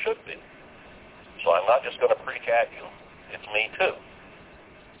that it should be. So I'm not just going to preach at you. It's me too.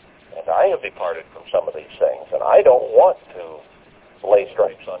 And I have departed from some of these things, and I don't want to lay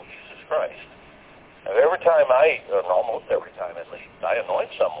stripes on Jesus Christ. And every time or almost every time at least, I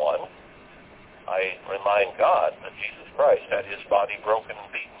anoint someone, I remind God that Jesus Christ had his body broken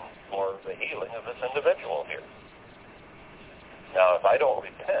and beaten for the healing of this individual here. Now, if I don't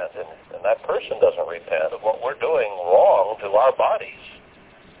repent, and that person doesn't repent of what we're doing wrong to our bodies,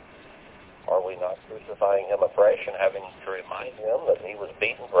 are we not crucifying him afresh and having to remind him that he was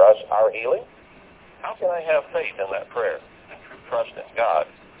beaten for us, our healing? How can I have faith in that prayer and true trust in God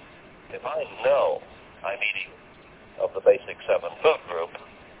if I know I'm eating of the basic 7 food group,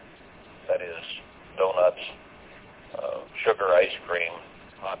 that is, donuts, sugar ice cream,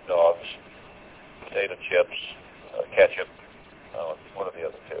 hot dogs, potato chips, ketchup, what are the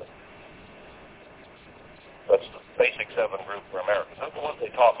other 2? That's the basic 7 group for Americans. That's the ones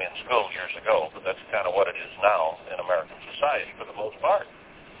they taught me in school years ago, but that's kind of what it is now in American society for the most part.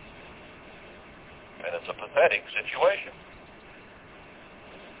 And it's a pathetic situation.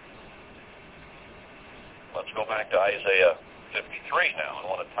 Let's go back to Isaiah 53 now. I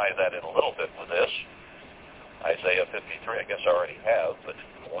want to tie that in a little bit with this. Isaiah 53, I guess I already have, but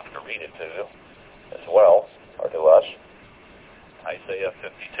I wanted to read it to you as well, or to us. Isaiah 52.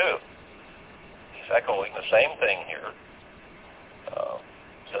 He's echoing the same thing here.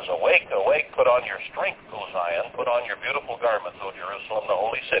 It says, Awake, awake, put on your strength, O Zion, put on your beautiful garments, O Jerusalem, the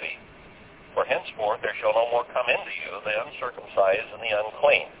holy city. For henceforth there shall no more come into you the uncircumcised and the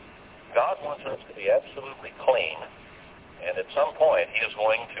unclean. God wants us to be absolutely clean, and at some point he is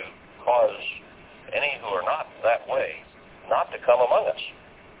going to cause any who are not that way not to come among us,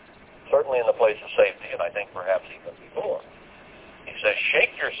 certainly in the place of safety, and I think perhaps even before. He says,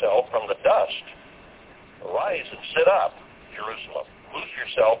 shake yourself from the dust, rise and sit up, Jerusalem. Loose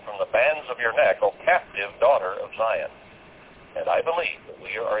yourself from the bands of your neck, O captive daughter of Zion. And I believe that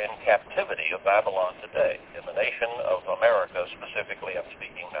we are in captivity of Babylon today. In the nation of America specifically, I'm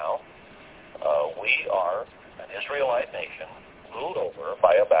speaking now, we are an Israelite nation ruled over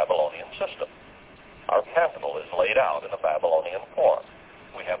by a Babylonian system. Our capital is laid out in a Babylonian form.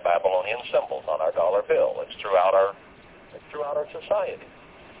 We have Babylonian symbols on our dollar bill. It's throughout our society.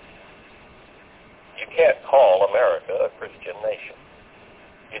 You can't call America a Christian nation.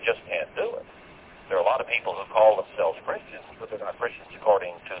 You just can't do it. There are a lot of people who call themselves Christians, but they're not Christians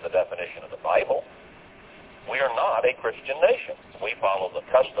according to the definition of the Bible. We are not a Christian nation. We follow the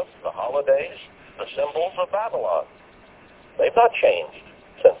customs, the holidays, the symbols of Babylon. They've not changed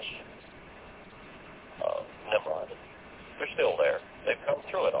since Nimrod. They're still there. They've come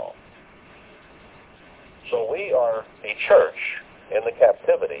through it all. So we are a church in the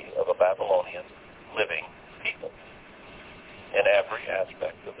captivity of a Babylonian living people in every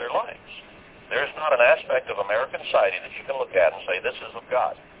aspect of their lives. There's not an aspect of American society that you can look at and say, this is of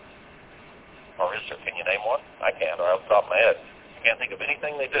God. Or is there? Can you name one? I can't, or off the top of my head. I can't think of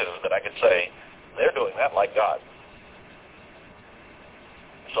anything they do that I could say, they're doing that like God.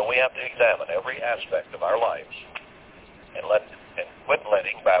 So we have to examine every aspect of our lives and quit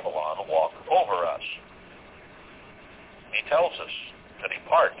letting Babylon walk over us. He tells us to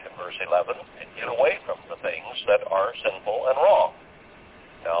depart in verse 11 and get away from the things that are sinful and wrong.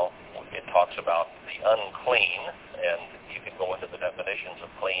 Now, it talks about the unclean, and you can go into the definitions of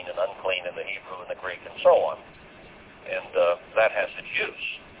clean and unclean in the Hebrew and the Greek and so on. And that has its use.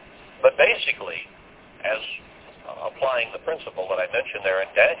 But basically, as applying the principle that I mentioned there in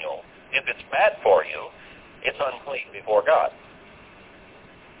Daniel, if it's bad for you, it's unclean before God.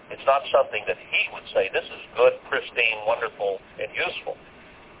 It's not something that he would say, this is good, pristine, wonderful, and useful.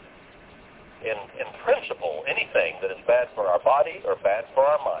 In principle, anything that is bad for our body or bad for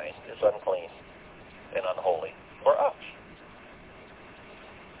our mind is unclean and unholy for us.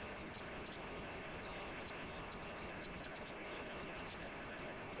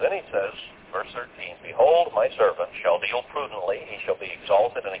 Then he says, verse 13, Behold, my servant shall deal prudently. He shall be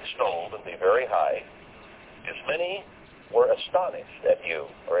exalted and extolled and be very high. As many were astonished at you,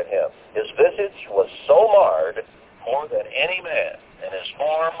 or at him. His visage was so marred more than any man, and his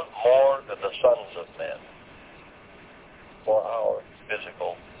form more than the sons of men, for our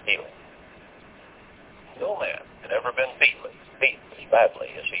physical healing. No man had ever been beaten as badly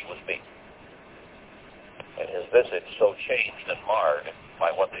as he was beaten. And his visage so changed and marred by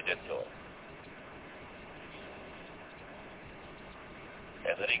what they did to him.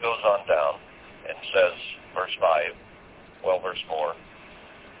 And then he goes on down and says, verse 5, verse 4.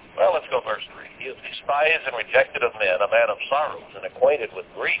 Well, let's go verse 3. He is despised and rejected of men, a man of sorrows and acquainted with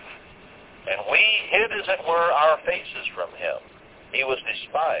grief. And we hid, as it were, our faces from him. He was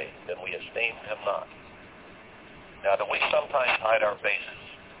despised, and we esteemed him not. Now, do we sometimes hide our faces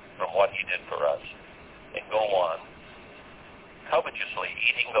from what he did for us and go on covetously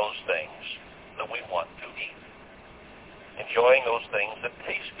eating those things that we want to eat, enjoying those things that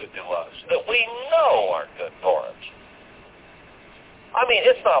taste good to us, that we know are good for us? I mean,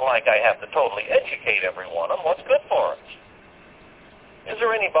 it's not like I have to totally educate everyone on what's good for us. Is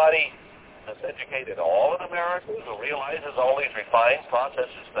there anybody that's educated all in America who realizes all these refined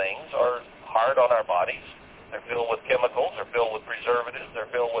processes things are hard on our bodies? They're filled with chemicals, they're filled with preservatives, they're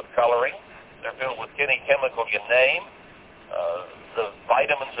filled with coloring, They're filled with any chemical you name. The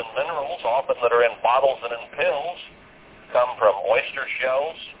vitamins and minerals, often that are in bottles and in pills, come from oyster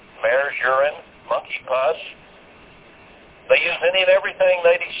shells, mare's urine, monkey pus. They use any and everything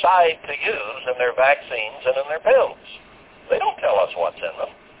they decide to use in their vaccines and in their pills. They don't tell us what's in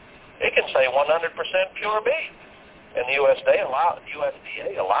them. It can say 100% pure beef. And the USDA allows,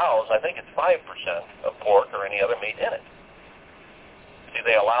 I think it's 5% of pork or any other meat in it. See,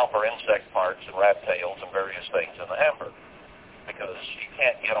 they allow for insect parts and rat tails and various things in the hamburger, because you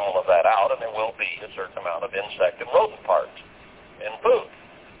can't get all of that out, and there will be a certain amount of insect and rodent parts in food.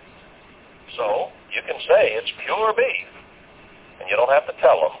 So you can say it's pure beef, and you don't have to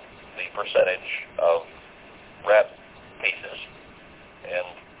tell them the percentage of rat pieces and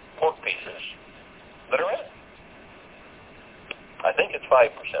pork pieces that are in it. I think it's 5%.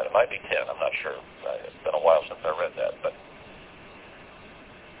 It might be 10. I'm not sure. It's been a while since I read that. But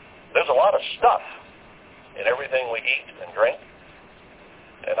there's a lot of stuff in everything we eat and drink.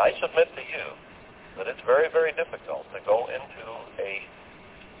 And I submit to you that it's very, very difficult to go into a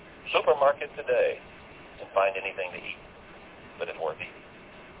supermarket today and find anything to eat that is worth eating.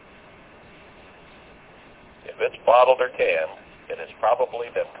 If it's bottled or canned, it has probably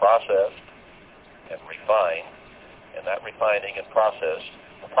been processed and refined, and that refining and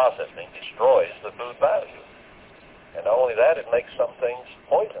processing destroys the food value. And not only that, it makes some things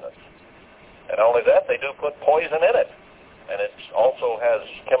poisonous. And not only that, they do put poison in it. And it also has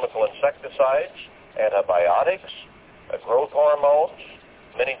chemical insecticides, antibiotics, growth hormones.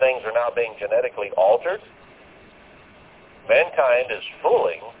 Many things are now being genetically altered. Mankind is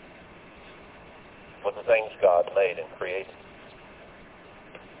fooling with the things God made and created.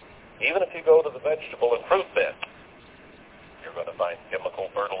 Even if you go to the vegetable and fruit bin, you're going to find chemical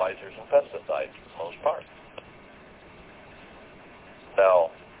fertilizers and pesticides for the most part.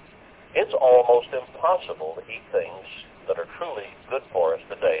 Now, it's almost impossible to eat things that are truly good for us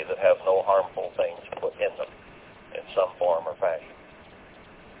today that have no harmful things put in them in some form or fashion.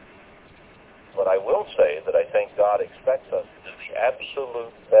 But I will say that I think God expects us to do the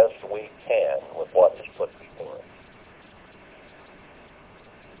absolute best we can with what is put before us.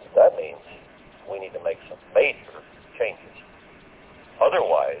 That means we need to make some major changes.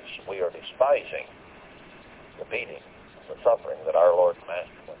 Otherwise, we are despising the beating, the suffering that our Lord and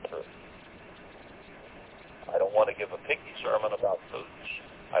Master went through. I don't want to give a picky sermon about foods.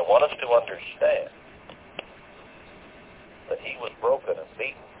 I want us to understand that he was broken and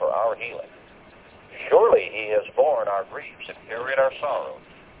beaten for our healing. Surely he has borne our griefs and carried our sorrows.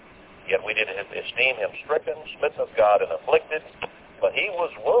 Yet we did esteem him stricken, smitten of God, and afflicted. But he was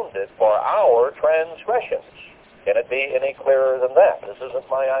wounded for our transgressions. Can it be any clearer than that? This isn't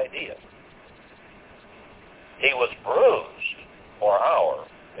my idea. He was bruised for our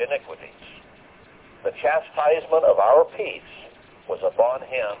iniquities. The chastisement of our peace was upon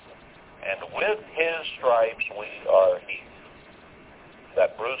him, and with his stripes we are healed.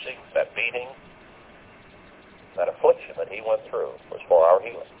 That bruising, that beating, that affliction that he went through was for our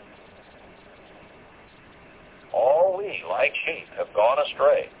healing. All we, like sheep, have gone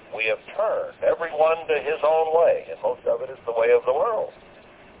astray. We have turned everyone to his own way, and most of it is the way of the world.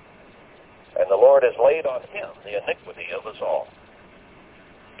 And the Lord has laid on him the iniquity of us all.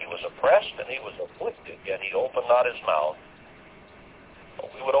 He was oppressed and he was afflicted, yet he opened not his mouth.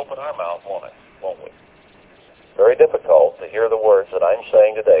 But we would open our mouth, won't we? Very difficult to hear the words that I'm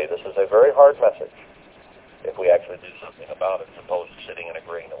saying today. This is a very hard message if we actually do something about it, as opposed to sitting and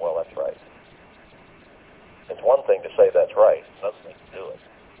agreeing that, well, that's right. It's one thing to say that's right, it's another thing to do it.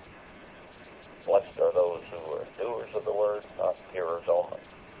 Blessed are those who are doers of the word, not hearers only.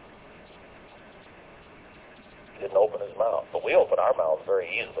 He didn't open his mouth, but we open our mouths very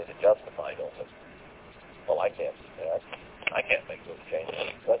easily to justify, don't we? Well, I can't make those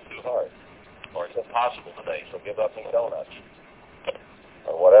changes. That's too hard. Or it's impossible today, so give up me donuts.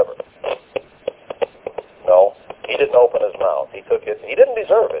 Or whatever. No, he didn't open his mouth. He took it. He didn't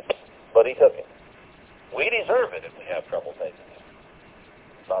deserve it, but he took it. We deserve it if we have trouble taking it.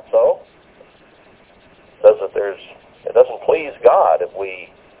 Not so? It says that it doesn't please God if we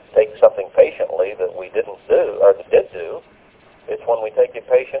take something patiently that we didn't do, or did do. It's when we take it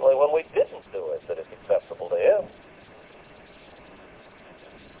patiently when we didn't do it that it's acceptable to him.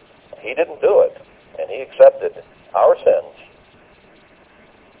 He didn't do it, and he accepted our sins.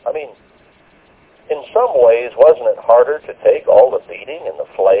 I mean, in some ways, wasn't it harder to take all the beating and the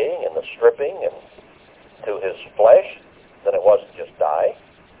flaying and the stripping and to his flesh than it was to just die?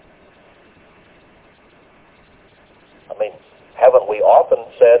 I mean, haven't we often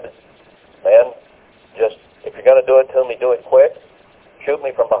said, man, just if you're going to do it to me, do it quick? shoot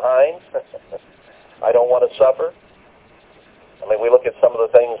me from behind. I don't want to suffer. I mean, we look at some of the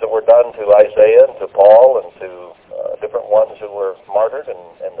things that were done to Isaiah and to Paul and to different ones who were martyred,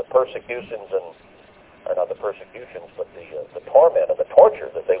 and the persecutions or not the persecutions, but the torment and the torture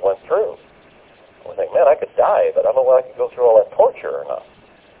that they went through. We think, man, I could die, but I don't know whether I could go through all that torture or not.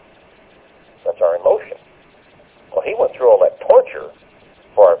 That's our emotion. Well, he went through all that torture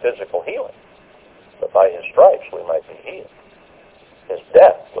for our physical healing, but by his stripes we might be healed. His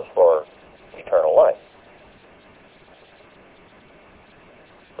death was for eternal life,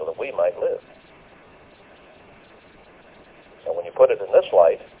 so that we might live. And when you put it in this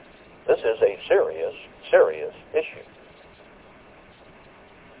light, this is a serious, serious issue.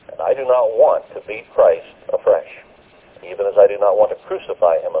 And I do not want to beat Christ afresh, even as I do not want to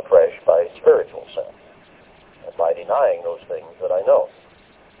crucify him afresh by spiritual sin and by denying those things that I know.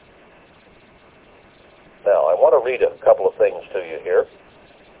 Now, I want to read a couple of things to you here.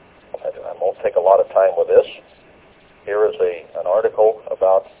 I won't take a lot of time with this. Here is an article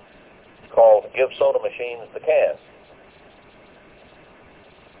about, called Give Soda Machines the Can.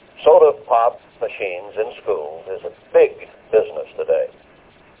 Soda pop machines in schools is a big business today.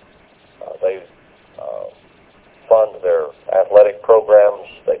 They fund their athletic programs.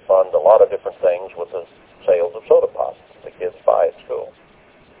 They fund a lot of different things with the sales of soda pop the kids buy at school.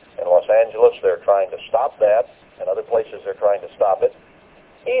 In Los Angeles, they're trying to stop that. In other places, they're trying to stop it.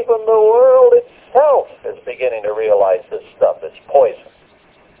 Even the world itself is beginning to realize this stuff is poison.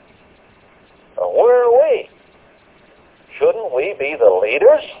 Where are we? Shouldn't we be the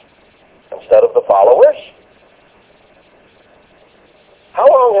leaders instead of the followers? How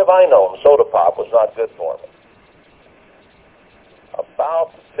long have I known soda pop was not good for me?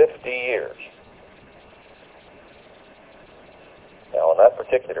 About 50 years. Now, on that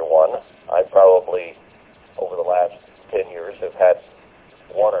particular one, I probably, over the last 10 years, have had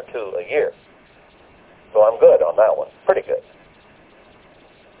one or two a year. So I'm good on that one. Pretty good.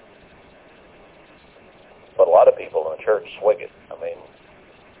 But a lot of people in the church swig it. I mean,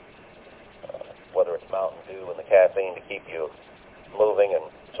 whether it's Mountain Dew and the caffeine to keep you moving and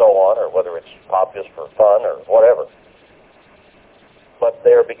so on, or whether it's pop just for fun or whatever. But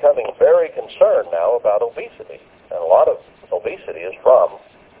they're becoming very concerned now about obesity. And a lot of obesity is from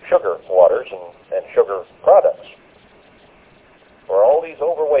sugar waters and sugar products. For all these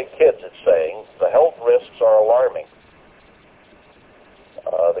overweight kids, it's saying, the health risks are alarming.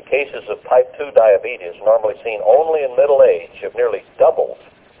 The cases of type 2 diabetes, normally seen only in middle age, have nearly doubled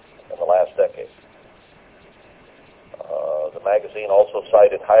in the last decade. The magazine also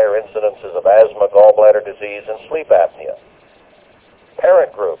cited higher incidences of asthma, gallbladder disease, and sleep apnea.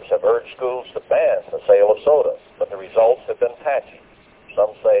 Parent groups have urged schools to ban the sale of soda, but the results have been patchy.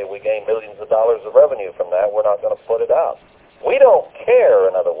 Some say we gain millions of dollars of revenue from that. We're not going to put it out. We don't care,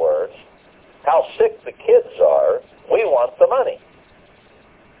 in other words, how sick the kids are. We want the money.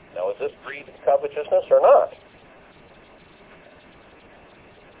 Now, is this greed and covetousness or not?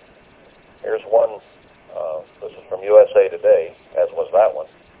 Here's one. This is from USA Today, as was that one.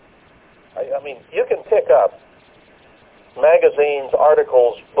 I mean, you can pick up magazines,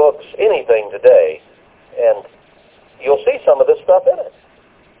 articles, books, anything today, and you'll see some of this stuff in it.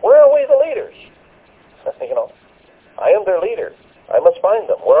 Where are we the leaders? You know, I am their leader. I must find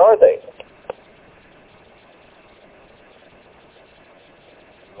them. Where are they?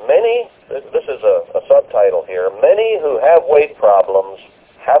 Many, this is a subtitle here, many who have weight problems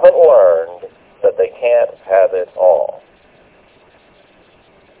haven't learned that they can't have it all.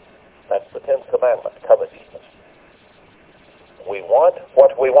 That's the 10th commandment, covetousness. We want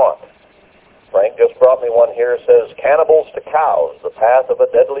what we want. Frank just brought me one here, says, cannibals to cows, the path of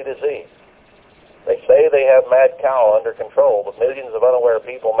a deadly disease. They say they have mad cow under control, but millions of unaware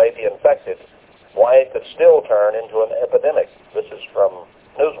people may be infected. Why it could still turn into an epidemic. This is from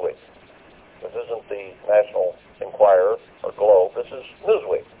Newsweek. This isn't the National Enquirer or Globe. This is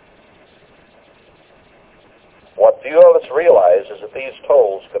Newsweek. What few of us realize is that these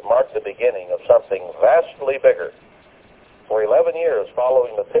tolls could mark the beginning of something vastly bigger. For 11 years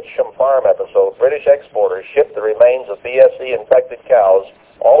following the Pitcham Farm episode, British exporters shipped the remains of BSE-infected cows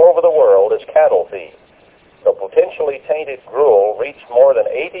all over the world as cattle feed. The potentially tainted gruel reached more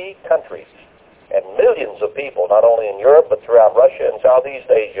than 80 countries, and millions of people, not only in Europe but throughout Russia and Southeast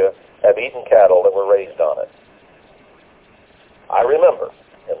Asia, have eaten cattle that were raised on it. I remember,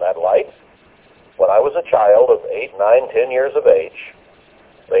 in that light, when I was a child of 8, 9, 10 years of age,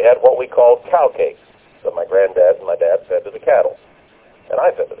 they had what we called cow cakes that my granddad and my dad fed to the cattle, and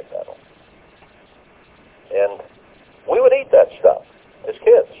I fed to the cattle. And we would eat that stuff as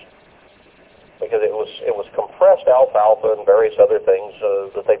kids because it was compressed processed alfalfa and various other things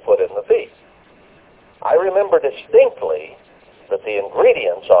that they put in the feed. I remember distinctly that the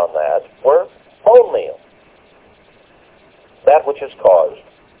ingredients on that were bone meal, that which has caused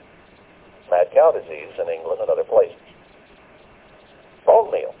mad cow disease in England and other places.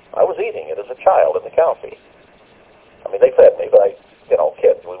 Bone meal. I was eating it as a child in the cow feed. I mean, they fed me, but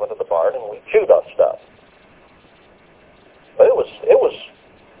kids, we went to the barn and we chewed on stuff. But it was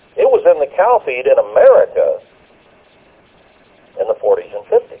in the cow feed in America in the 40s and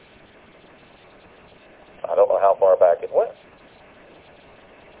 50s. I don't know how far back it went.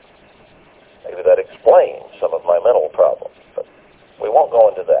 Maybe that explains some of my mental problems, but we won't go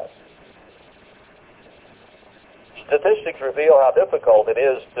into that. Statistics reveal how difficult it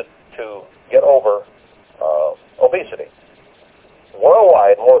is to get over obesity.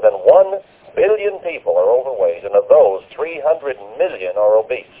 Worldwide, more than 1 billion people are overweight, and of those, 300 million are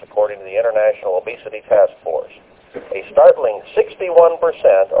obese, according to the International Obesity Task Force. A startling 61%,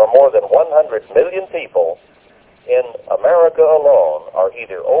 or more than 100 million people in America alone, are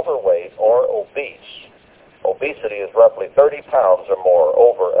either overweight or obese. Obesity is roughly 30 pounds or more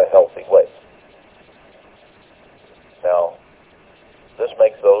over a healthy weight. Now, this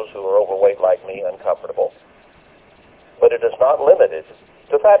makes those who are overweight like me uncomfortable, but it is not limited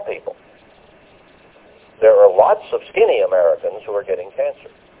to fat people. There are lots of skinny Americans who are getting cancer.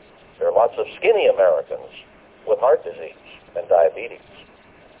 There are lots of skinny Americans with heart disease and diabetes.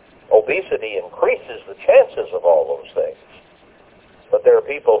 Obesity increases the chances of all those things. But there are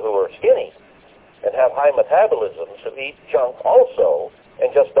people who are skinny and have high metabolisms who eat junk also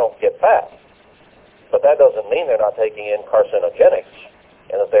and just don't get fat. But that doesn't mean they're not taking in carcinogenics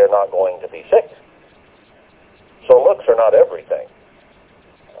and that they're not going to be sick. So looks are not everything.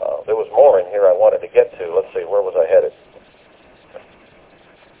 There was more in here I wanted to get to. Let's see, where was I headed?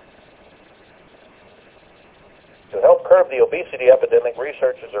 To help curb the obesity epidemic,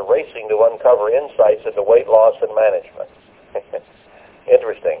 researchers are racing to uncover insights into weight loss and management.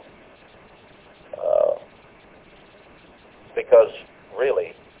 Interesting. Because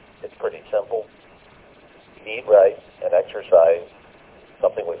really, it's pretty simple. Eat right and exercise,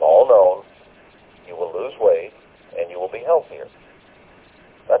 something we've all known. You will lose weight and you will be healthier.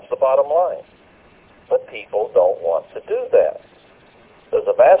 That's the bottom line. But people don't want to do that. Does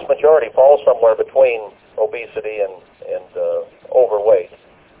the vast majority fall somewhere between obesity and overweight?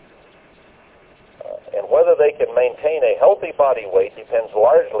 And whether they can maintain a healthy body weight depends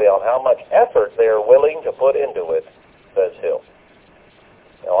largely on how much effort they are willing to put into it, says Hill.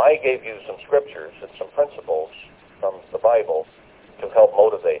 Now, I gave you some scriptures and some principles from the Bible to help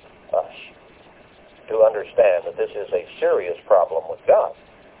motivate us to understand that this is a serious problem with God.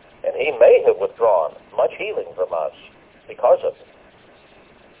 And He may have withdrawn much healing from us because of it.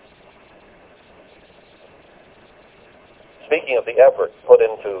 Speaking of the effort put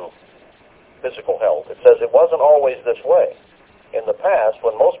into physical health, it says it wasn't always this way. In the past,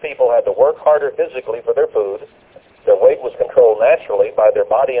 when most people had to work harder physically for their food, their weight was controlled naturally by their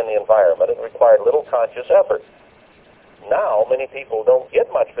body and the environment and required little conscious effort. Now, many people don't get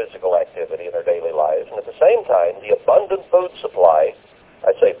much physical activity in their daily lives, and at the same time, the abundant food supply,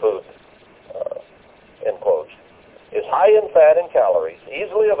 I say food, in quotes, is high in fat and calories,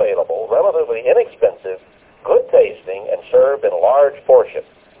 easily available, relatively inexpensive, good tasting, and served in large portions.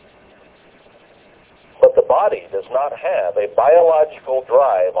 But the body does not have a biological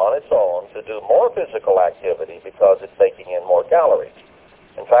drive on its own to do more physical activity because it's taking in more calories.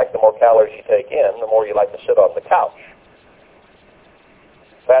 In fact, the more calories you take in, the more you like to sit on the couch.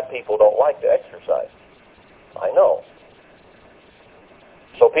 Fat people don't like to exercise. I know.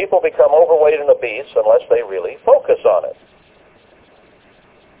 So people become overweight and obese unless they really focus on it.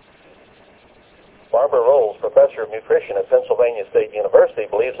 Barbara Rolls, professor of nutrition at Pennsylvania State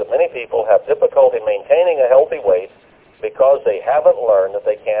University, believes that many people have difficulty maintaining a healthy weight because they haven't learned that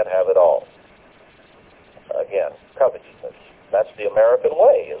they can't have it all. Again, covetousness. That's the American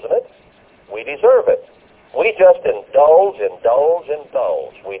way, isn't it? We deserve it. We just indulge.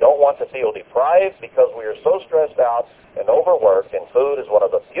 We don't want to feel deprived because we are so stressed out and overworked, and food is one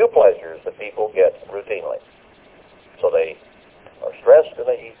of the few pleasures that people get routinely. So they are stressed and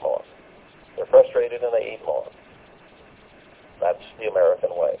they eat more. They're frustrated and they eat more. That's the American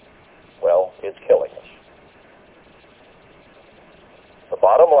way. Well, it's killing us. The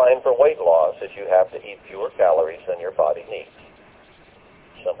bottom line for weight loss is you have to eat fewer calories than your body needs.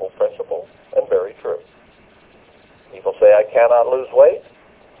 Simple principle and very true. People say, I cannot lose weight.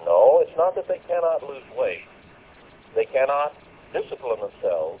 No, it's not that they cannot lose weight. They cannot discipline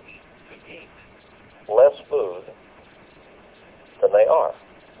themselves to eat less food than they are.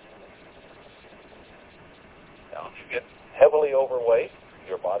 Now, Now, if you get heavily overweight,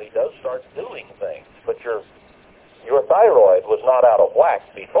 your body does start doing things, but your thyroid was not out of whack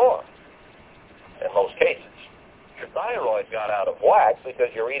before, in most cases. Your thyroid got out of whack because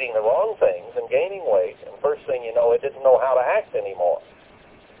you're eating the wrong things and gaining weight, and first thing you know, it didn't know how to act anymore.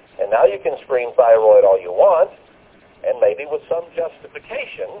 And now you can scream thyroid all you want, and maybe with some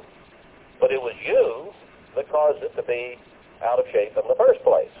justification, but it was you that caused it to be out of shape in the first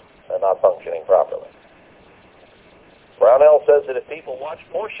place and not functioning properly. Brownell says that if people watch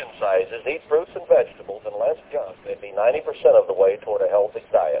portion sizes, eat fruits and vegetables, and less junk, they'd be 90% of the way toward a healthy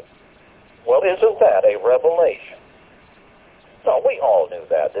diet. Well, isn't that a revelation? No, we all knew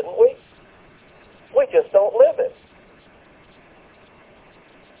that, didn't we? We just don't live it.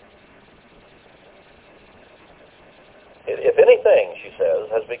 If anything, she says,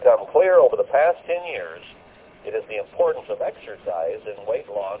 has become clear over the past 10 years, it is the importance of exercise in weight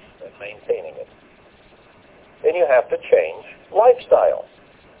loss and maintaining it. And you have to change lifestyle.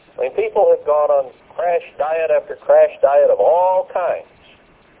 I mean, people have gone on crash diet after crash diet of all kinds.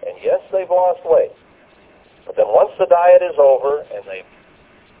 And yes, they've lost weight. But then once the diet is over and they've,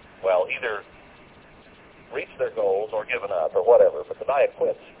 well, either reached their goals or given up or whatever, but the diet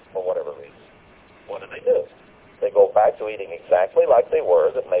quits for whatever reason, what do? They go back to eating exactly like they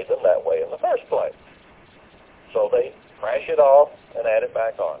were that made them that way in the first place. So they crash it off and add it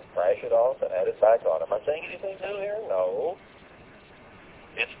back on. Crash it off and add it back on. Am I saying anything new here? No.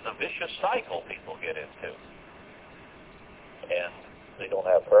 It's the vicious cycle people get into. And they don't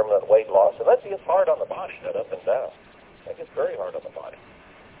have permanent weight loss. And that gets hard on the body, that up and down. That gets very hard on the body.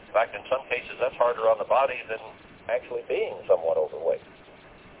 In fact, in some cases, that's harder on the body than actually being somewhat overweight.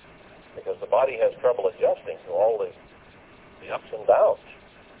 Because the body has trouble adjusting to all the ups and downs.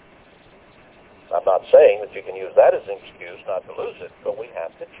 I'm not saying that you can use that as an excuse not to lose it, but we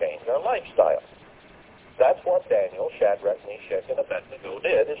have to change our lifestyle. That's what Daniel, Shadrach, Meshach, and Abednego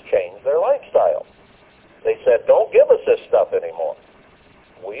did, is change their lifestyle. They said, don't give us this stuff anymore.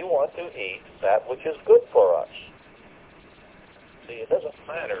 We want to eat that which is good for us. See, it doesn't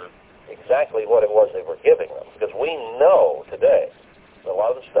matter exactly what it was they were giving them, because we know today that a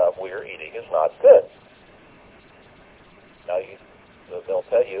lot of the stuff we are eating is not good. Now, they'll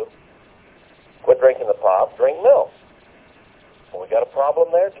tell you, quit drinking the pop, drink milk. Well, we got a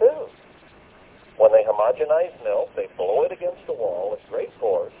problem there, too. When they homogenize milk, they blow it against the wall at great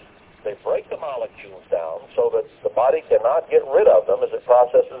force. They break the molecules down so that the body cannot get rid of them as it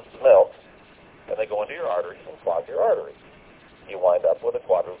processes the milk, and they go into your arteries and clog your arteries. You wind up with a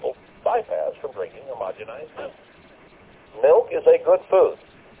quadruple bypass from drinking homogenized milk. Milk is a good food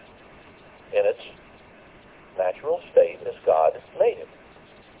in its natural state as God made it.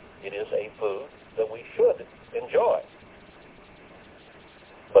 It is a food that we should enjoy.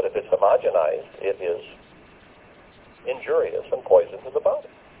 But if it's homogenized, it is injurious and poison to the body.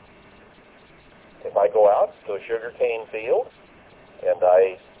 If I go out to a sugarcane field and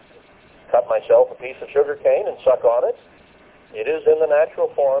I cut myself a piece of sugarcane and suck on it, it is in the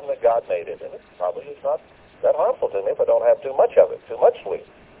natural form that God made it, and it probably is not that harmful to me if I don't have too much of it, too much sweet.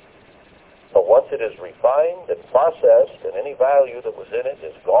 But once it is refined and processed and any value that was in it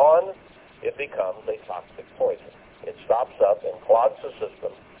is gone, it becomes a toxic poison. It stops up and clogs the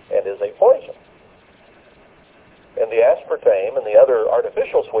system and is a poison. And the aspartame and the other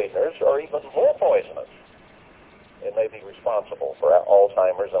artificial sweeteners are even more poisonous. It may be responsible for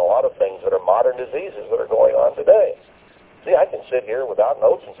Alzheimer's and a lot of things that are modern diseases that are going on today. See, I can sit here without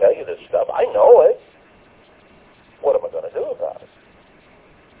notes and tell you this stuff. I know it. What am I going to do about it?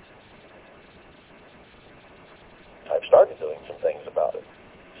 I've started doing some things about it.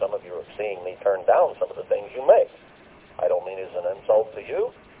 Some of you are seeing me turn down some of the things you make. I don't mean it as an insult to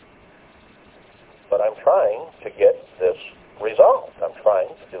you, but I'm trying to get this resolved. I'm trying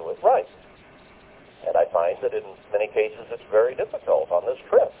to do it right. And I find that in many cases it's very difficult on this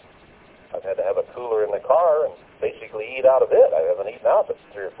trip. I've had to have a cooler in the car and basically eat out of it. I haven't eaten out but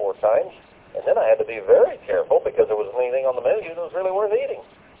 3 or 4 times. And then I had to be very careful because there wasn't anything on the menu that was really worth eating.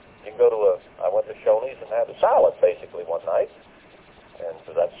 You can go to I went to Shoney's and had a salad basically one night. And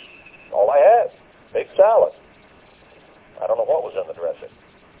so that's all I had. Big salad. I don't know what was in the dressing.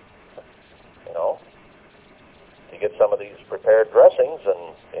 You know? You get some of these prepared dressings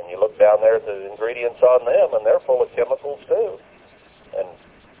and you look down there at the ingredients on them and they're full of chemicals too. And,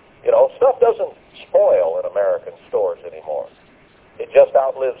 you know, stuff doesn't spoil in American stores anymore. It just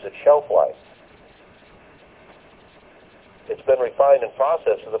outlives its shelf life. It's been refined and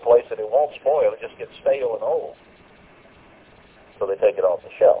processed to the place that it won't spoil. It just gets stale and old. So they take it off the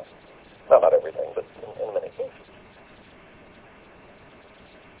shelf. Well, not everything, but in many cases.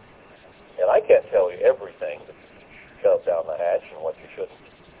 And I can't tell you everything that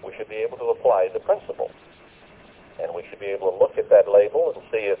apply the principle. And we should be able to look at that label and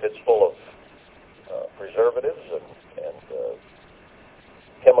see if it's full of preservatives and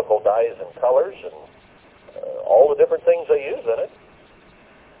chemical dyes and colors and all the different things they use in it.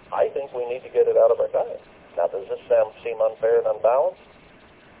 I think we need to get it out of our diet. Now, does this seem unfair and unbalanced?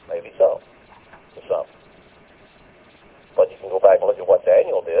 Maybe so, to some. But you can go back and look at what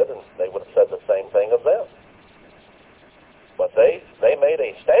Daniel did, and they would have said the same thing of them. But they made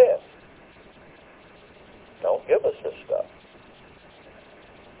a stand. Don't give us this stuff.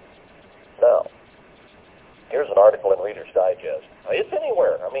 Now, here's an article in Reader's Digest. Now, it's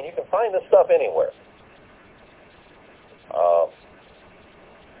anywhere. I mean, you can find this stuff anywhere.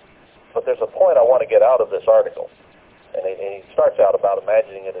 But there's a point I want to get out of this article. And he starts out about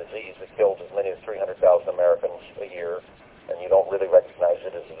imagining a disease that kills as many as 300,000 Americans a year, and you don't really recognize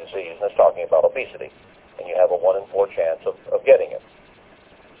it as a disease. And it's talking about obesity. And you have a 1 in 4 chance of getting it.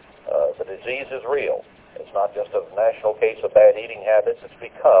 The disease is real. It's not just a national case of bad eating habits. It's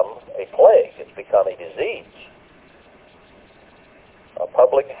become a plague. It's become a disease. A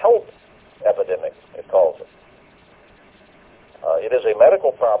public health epidemic, it calls it. It is a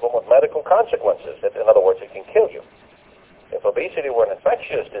medical problem with medical consequences. In other words, it can kill you. If obesity were an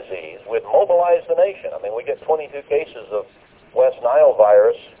infectious disease, we'd mobilize the nation. I mean, we get 22 cases of West Nile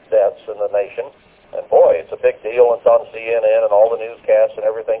virus deaths in the nation, and boy, it's a big deal. It's on CNN and all the newscasts and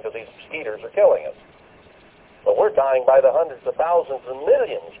everything because these mosquitoes are killing us. But we're dying by the hundreds of thousands and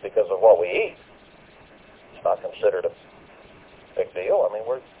millions because of what we eat. It's not considered a big deal. I mean,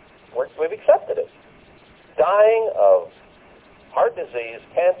 we've accepted it. Dying of heart disease,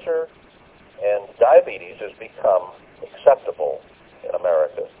 cancer, and diabetes has become acceptable in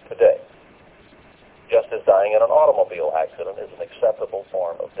America today. Just as dying in an automobile accident is an acceptable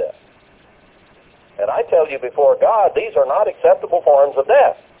form of death. And I tell you before God, these are not acceptable forms of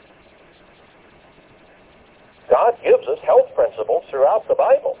death. God gives us health principles throughout the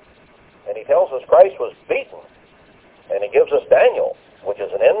Bible. And he tells us Christ was beaten. And he gives us Daniel, which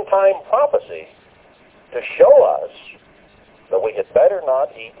is an end-time prophecy, to show us that we had better not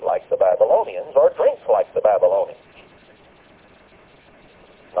eat like the Babylonians or drink like the Babylonians.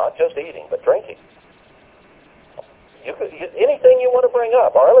 Not just eating, but drinking. Anything you want to bring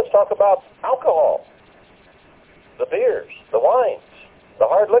up. All right, let's talk about alcohol. The beers, the wines, the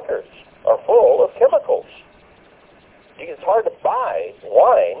hard liquors are full of chemicals. It's hard to buy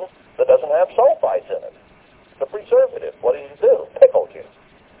wine that doesn't have sulfites in it. The preservative, what do? Pickles you.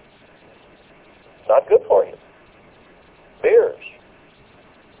 It's not good for you. Beers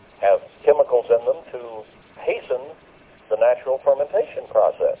have chemicals in them to hasten the natural fermentation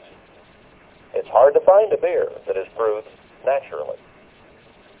process. It's hard to find a beer that is brewed naturally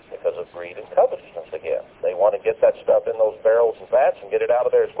because of greed and covetousness again. They want to get that stuff in those barrels and vats and get it out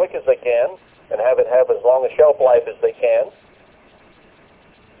of there as quick as they can and have it have as long a shelf life as they can.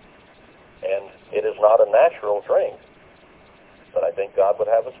 And it is not a natural drink that I think God would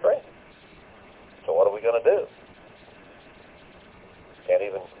have us drink. So what are we going to do? Can't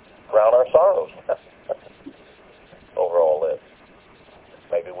even drown our sorrows over all this.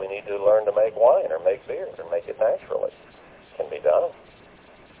 Maybe we need to learn to make wine or make beer or make it naturally. It can be done.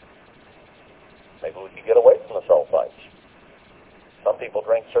 Maybe we could get away from the sulfites. Some people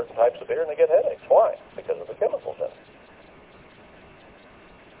drink certain types of beer and they get headaches. Why? Because of the chemicals in it.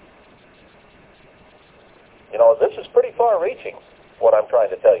 You know, this is pretty far-reaching, what I'm trying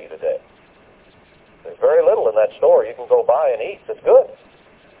to tell you today. There's very little in that store you can go buy and eat that's good.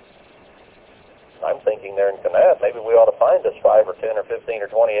 I'm thinking there in Kanab, maybe we ought to find us 5 or 10 or 15 or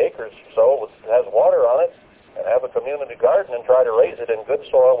 20 acres or so that has water on it and have a community garden and try to raise it in good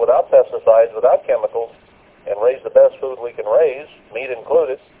soil without pesticides, without chemicals, and raise the best food we can raise, meat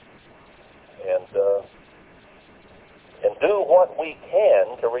included, and do what we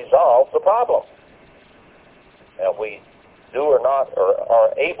can to resolve the problem. Now, if we do or not, or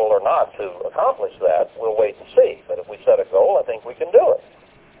are able or not to accomplish that, we'll wait and see. But if we set a goal, I think we can do it.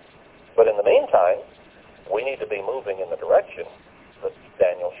 But in the meantime, we need to be moving in the direction that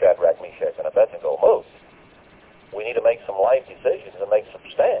Daniel, Shadrach, Meshach, and Abednego moved. We need to make some life decisions and make some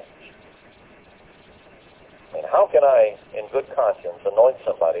stands. I mean, how can I, in good conscience, anoint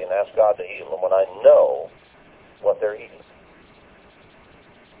somebody and ask God to heal them when I know what they're eating?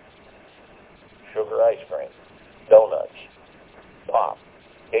 Sugar ice cream, donuts, pop,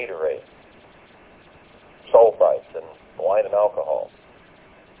 Gatorade, sulfites, and wine and alcohol.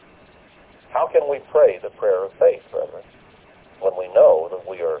 How can we pray the prayer of faith, brethren, when we know that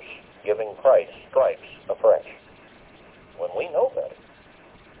we are giving Christ stripes afresh? When we know better.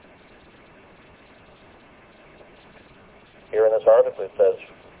 Here in this article it says,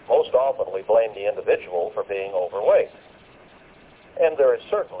 Most often we blame the individual for being overweight. And there is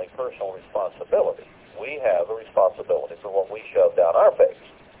certainly personal responsibility. We have a responsibility for what we shove down our face.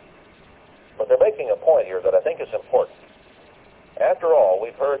 But they're making a point here that I think is important. After all,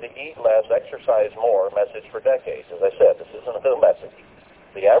 we've heard the eat less, exercise more message for decades. As I said, this isn't a new message.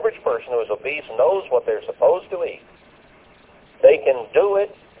 The average person who is obese knows what they're supposed to eat. They can do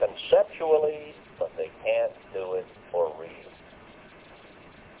it conceptually, but they can't do it for real.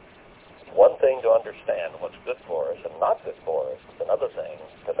 It's one thing to understand what's good for us and not good for us. It's another thing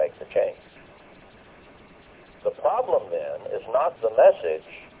to make the change. The problem then is not the message,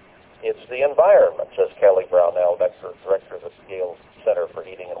 it's the environment, says Kelly Brownell, director of the Yale Center for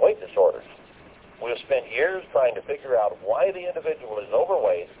Eating and Weight Disorders. We have spent years trying to figure out why the individual is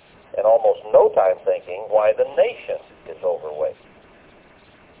overweight and almost no time thinking why the nation is overweight.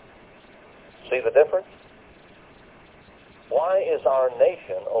 See the difference? Why is our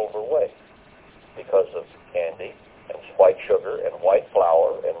nation overweight? Because of candy and white sugar and white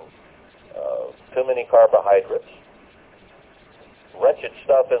flour and too many carbohydrates, wretched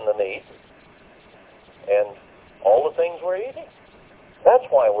stuff in the meat, and all the things we're eating. That's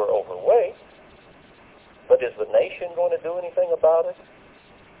why we're overweight. But is the nation going to do anything about it?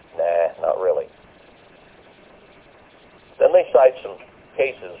 Nah, not really. Then they cite some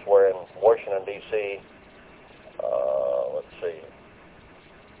cases where in Washington, D.C., let's see,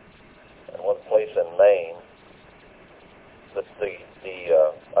 in one place in Maine, that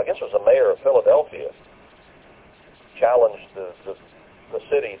I guess it was the mayor of Philadelphia challenged the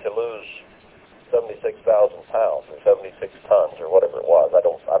city to lose 76,000 pounds or 76 tons or whatever it was. I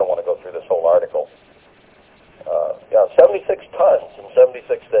don't want to go through this whole article. 76 tons in 76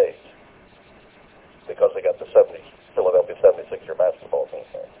 days because they got the Philadelphia 76er basketball team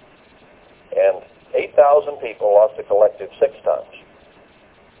there. And 8,000 people lost a collective 6 tons.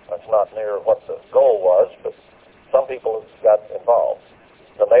 That's not near what the goal was, but some people got involved.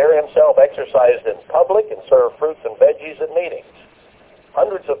 The mayor himself exercised in public and served fruits and veggies at meetings.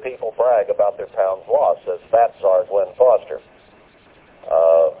 Hundreds of people brag about their pounds lost, says fat czar Glenn Foster.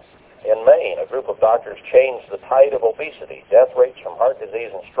 In Maine, a group of doctors changed the tide of obesity. Death rates from heart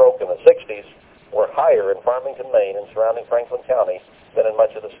disease and stroke in the 60s were higher in Farmington, Maine, and surrounding Franklin County than in much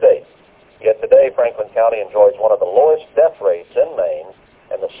of the state. Yet today, Franklin County enjoys one of the lowest death rates in Maine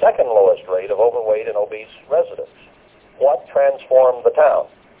and the second lowest rate of overweight and obese residents. What transformed the town?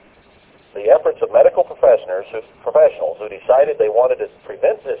 The efforts of medical professionals who decided they wanted to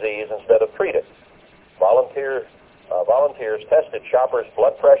prevent disease instead of treat it. Volunteers tested shoppers'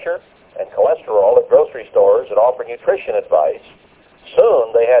 blood pressure and cholesterol at grocery stores and offered nutrition advice.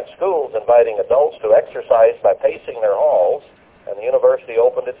 Soon they had schools inviting adults to exercise by pacing their halls, and the university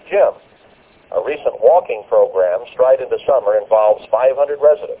opened its gym. A recent walking program, Stride into Summer, involves 500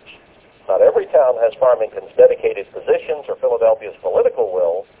 residents. Not every town has Farmington's dedicated physicians or Philadelphia's political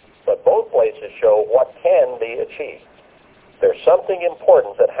will, but both places show what can be achieved. There's something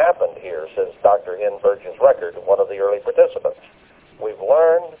important that happened here, says Dr. N. Burgess Record, one of the early participants. We've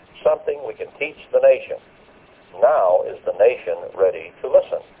learned something we can teach the nation. Now is the nation ready to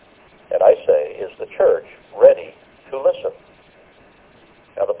listen? And I say, is the church ready to listen?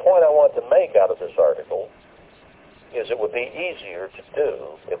 Now, the point I want to make out of this article is it would be easier to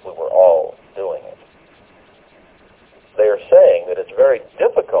do if we were all doing it. They are saying that it's very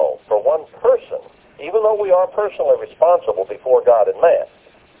difficult for one person, even though we are personally responsible before God and man.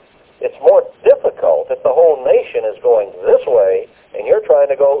 It's more difficult if the whole nation is going this way and you're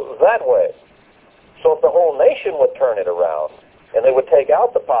trying to go that way. So if the whole nation would turn it around and they would take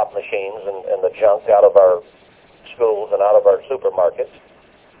out the pop machines and the junk out of our schools and out of our supermarkets,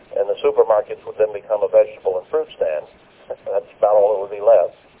 and the supermarkets would then become a vegetable and fruit stand, that's about all that would be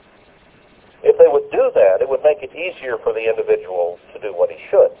left. If they would do that, it would make it easier for the individual to do what he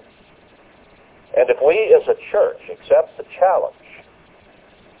should. And if we as a church accept the challenge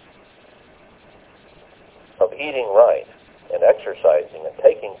of eating right and exercising and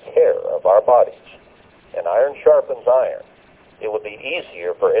taking care of our bodies, and iron sharpens iron, it would be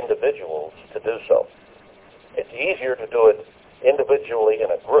easier for individuals to do so. It's easier to do it individually in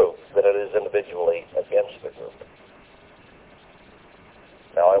a group than it is individually against the group.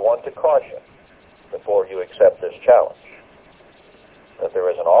 Now, I want to caution before you accept this challenge that there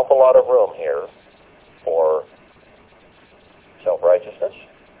is an awful lot of room here for self-righteousness.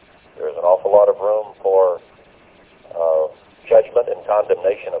 There is an awful lot of room for judgment and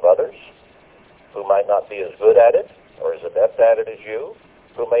condemnation of others who might not be as good at it or as adept at it as you,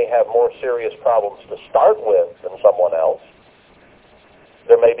 who may have more serious problems to start with than someone else.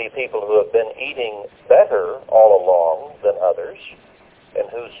 There may be people who have been eating better all along than others, and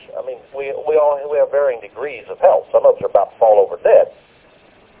who's, I mean, we have varying degrees of health. Some of us are about to fall over dead.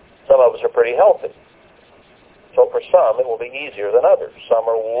 Some of us are pretty healthy. So for some, it will be easier than others. Some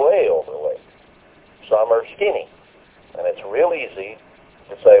are way overweight. Some are skinny. And it's real easy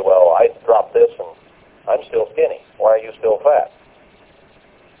to say, well, I dropped this and I'm still skinny. Why are you still fat?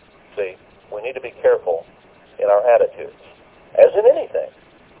 See, we need to be careful in our attitudes, as in anything.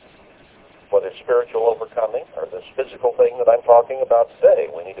 Whether it's spiritual overcoming or this physical thing that I'm talking about today,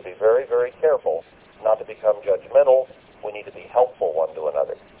 we need to be very, very careful not to become judgmental. We need to be helpful one to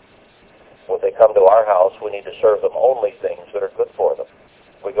another. When they come to our house, we need to serve them only things that are good for them.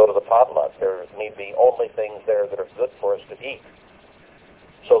 We go to the potluck, there need be only things there that are good for us to eat,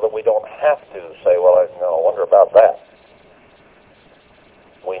 so that we don't have to say, well, I wonder about that.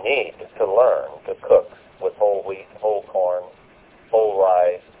 We need to learn to cook with whole wheat, whole corn, whole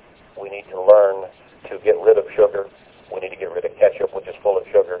rye. We need to learn to get rid of sugar. We need to get rid of ketchup, which is full of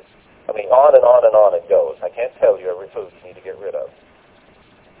sugar. I mean, on and on and on it goes. I can't tell you every food you need to get rid of.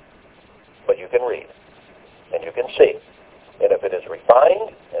 But you can read, and you can see. And if it is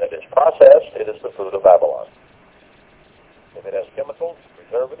refined, and it is processed, it is the food of Babylon. If it has chemicals,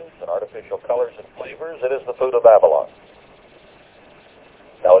 preservatives, and artificial colors and flavors, it is the food of Babylon.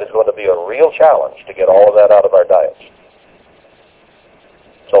 Now, it is going to be a real challenge to get all of that out of our diets.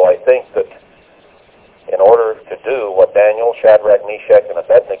 So I think that in order to do what Daniel, Shadrach, Meshach, and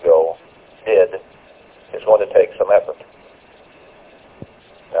Abednego did, is going to take some effort.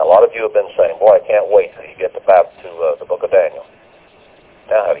 Now, a lot of you have been saying, boy, I can't wait till you get to the book of Daniel.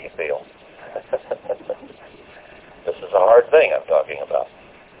 Now, how do you feel? This is a hard thing I'm talking about.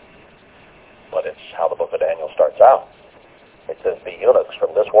 But it's how the book of Daniel starts out. It says, be eunuchs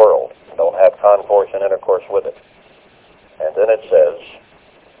from this world. Don't have concourse and intercourse with it. And then it says,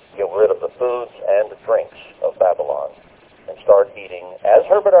 get rid of the foods and the drinks of Babylon and start eating, as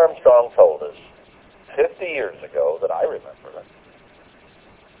Herbert Armstrong told us 50 years ago that I remember,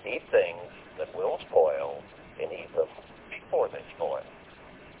 eat things that will spoil and eat them before they spoil.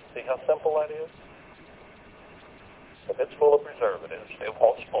 See how simple that is? If it's full of preservatives, it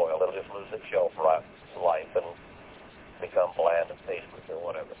won't spoil. It'll just lose its shelf life and become bland and tasteless or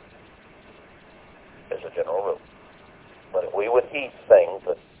whatever, as a general rule. But if we would eat things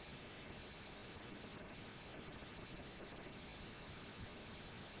that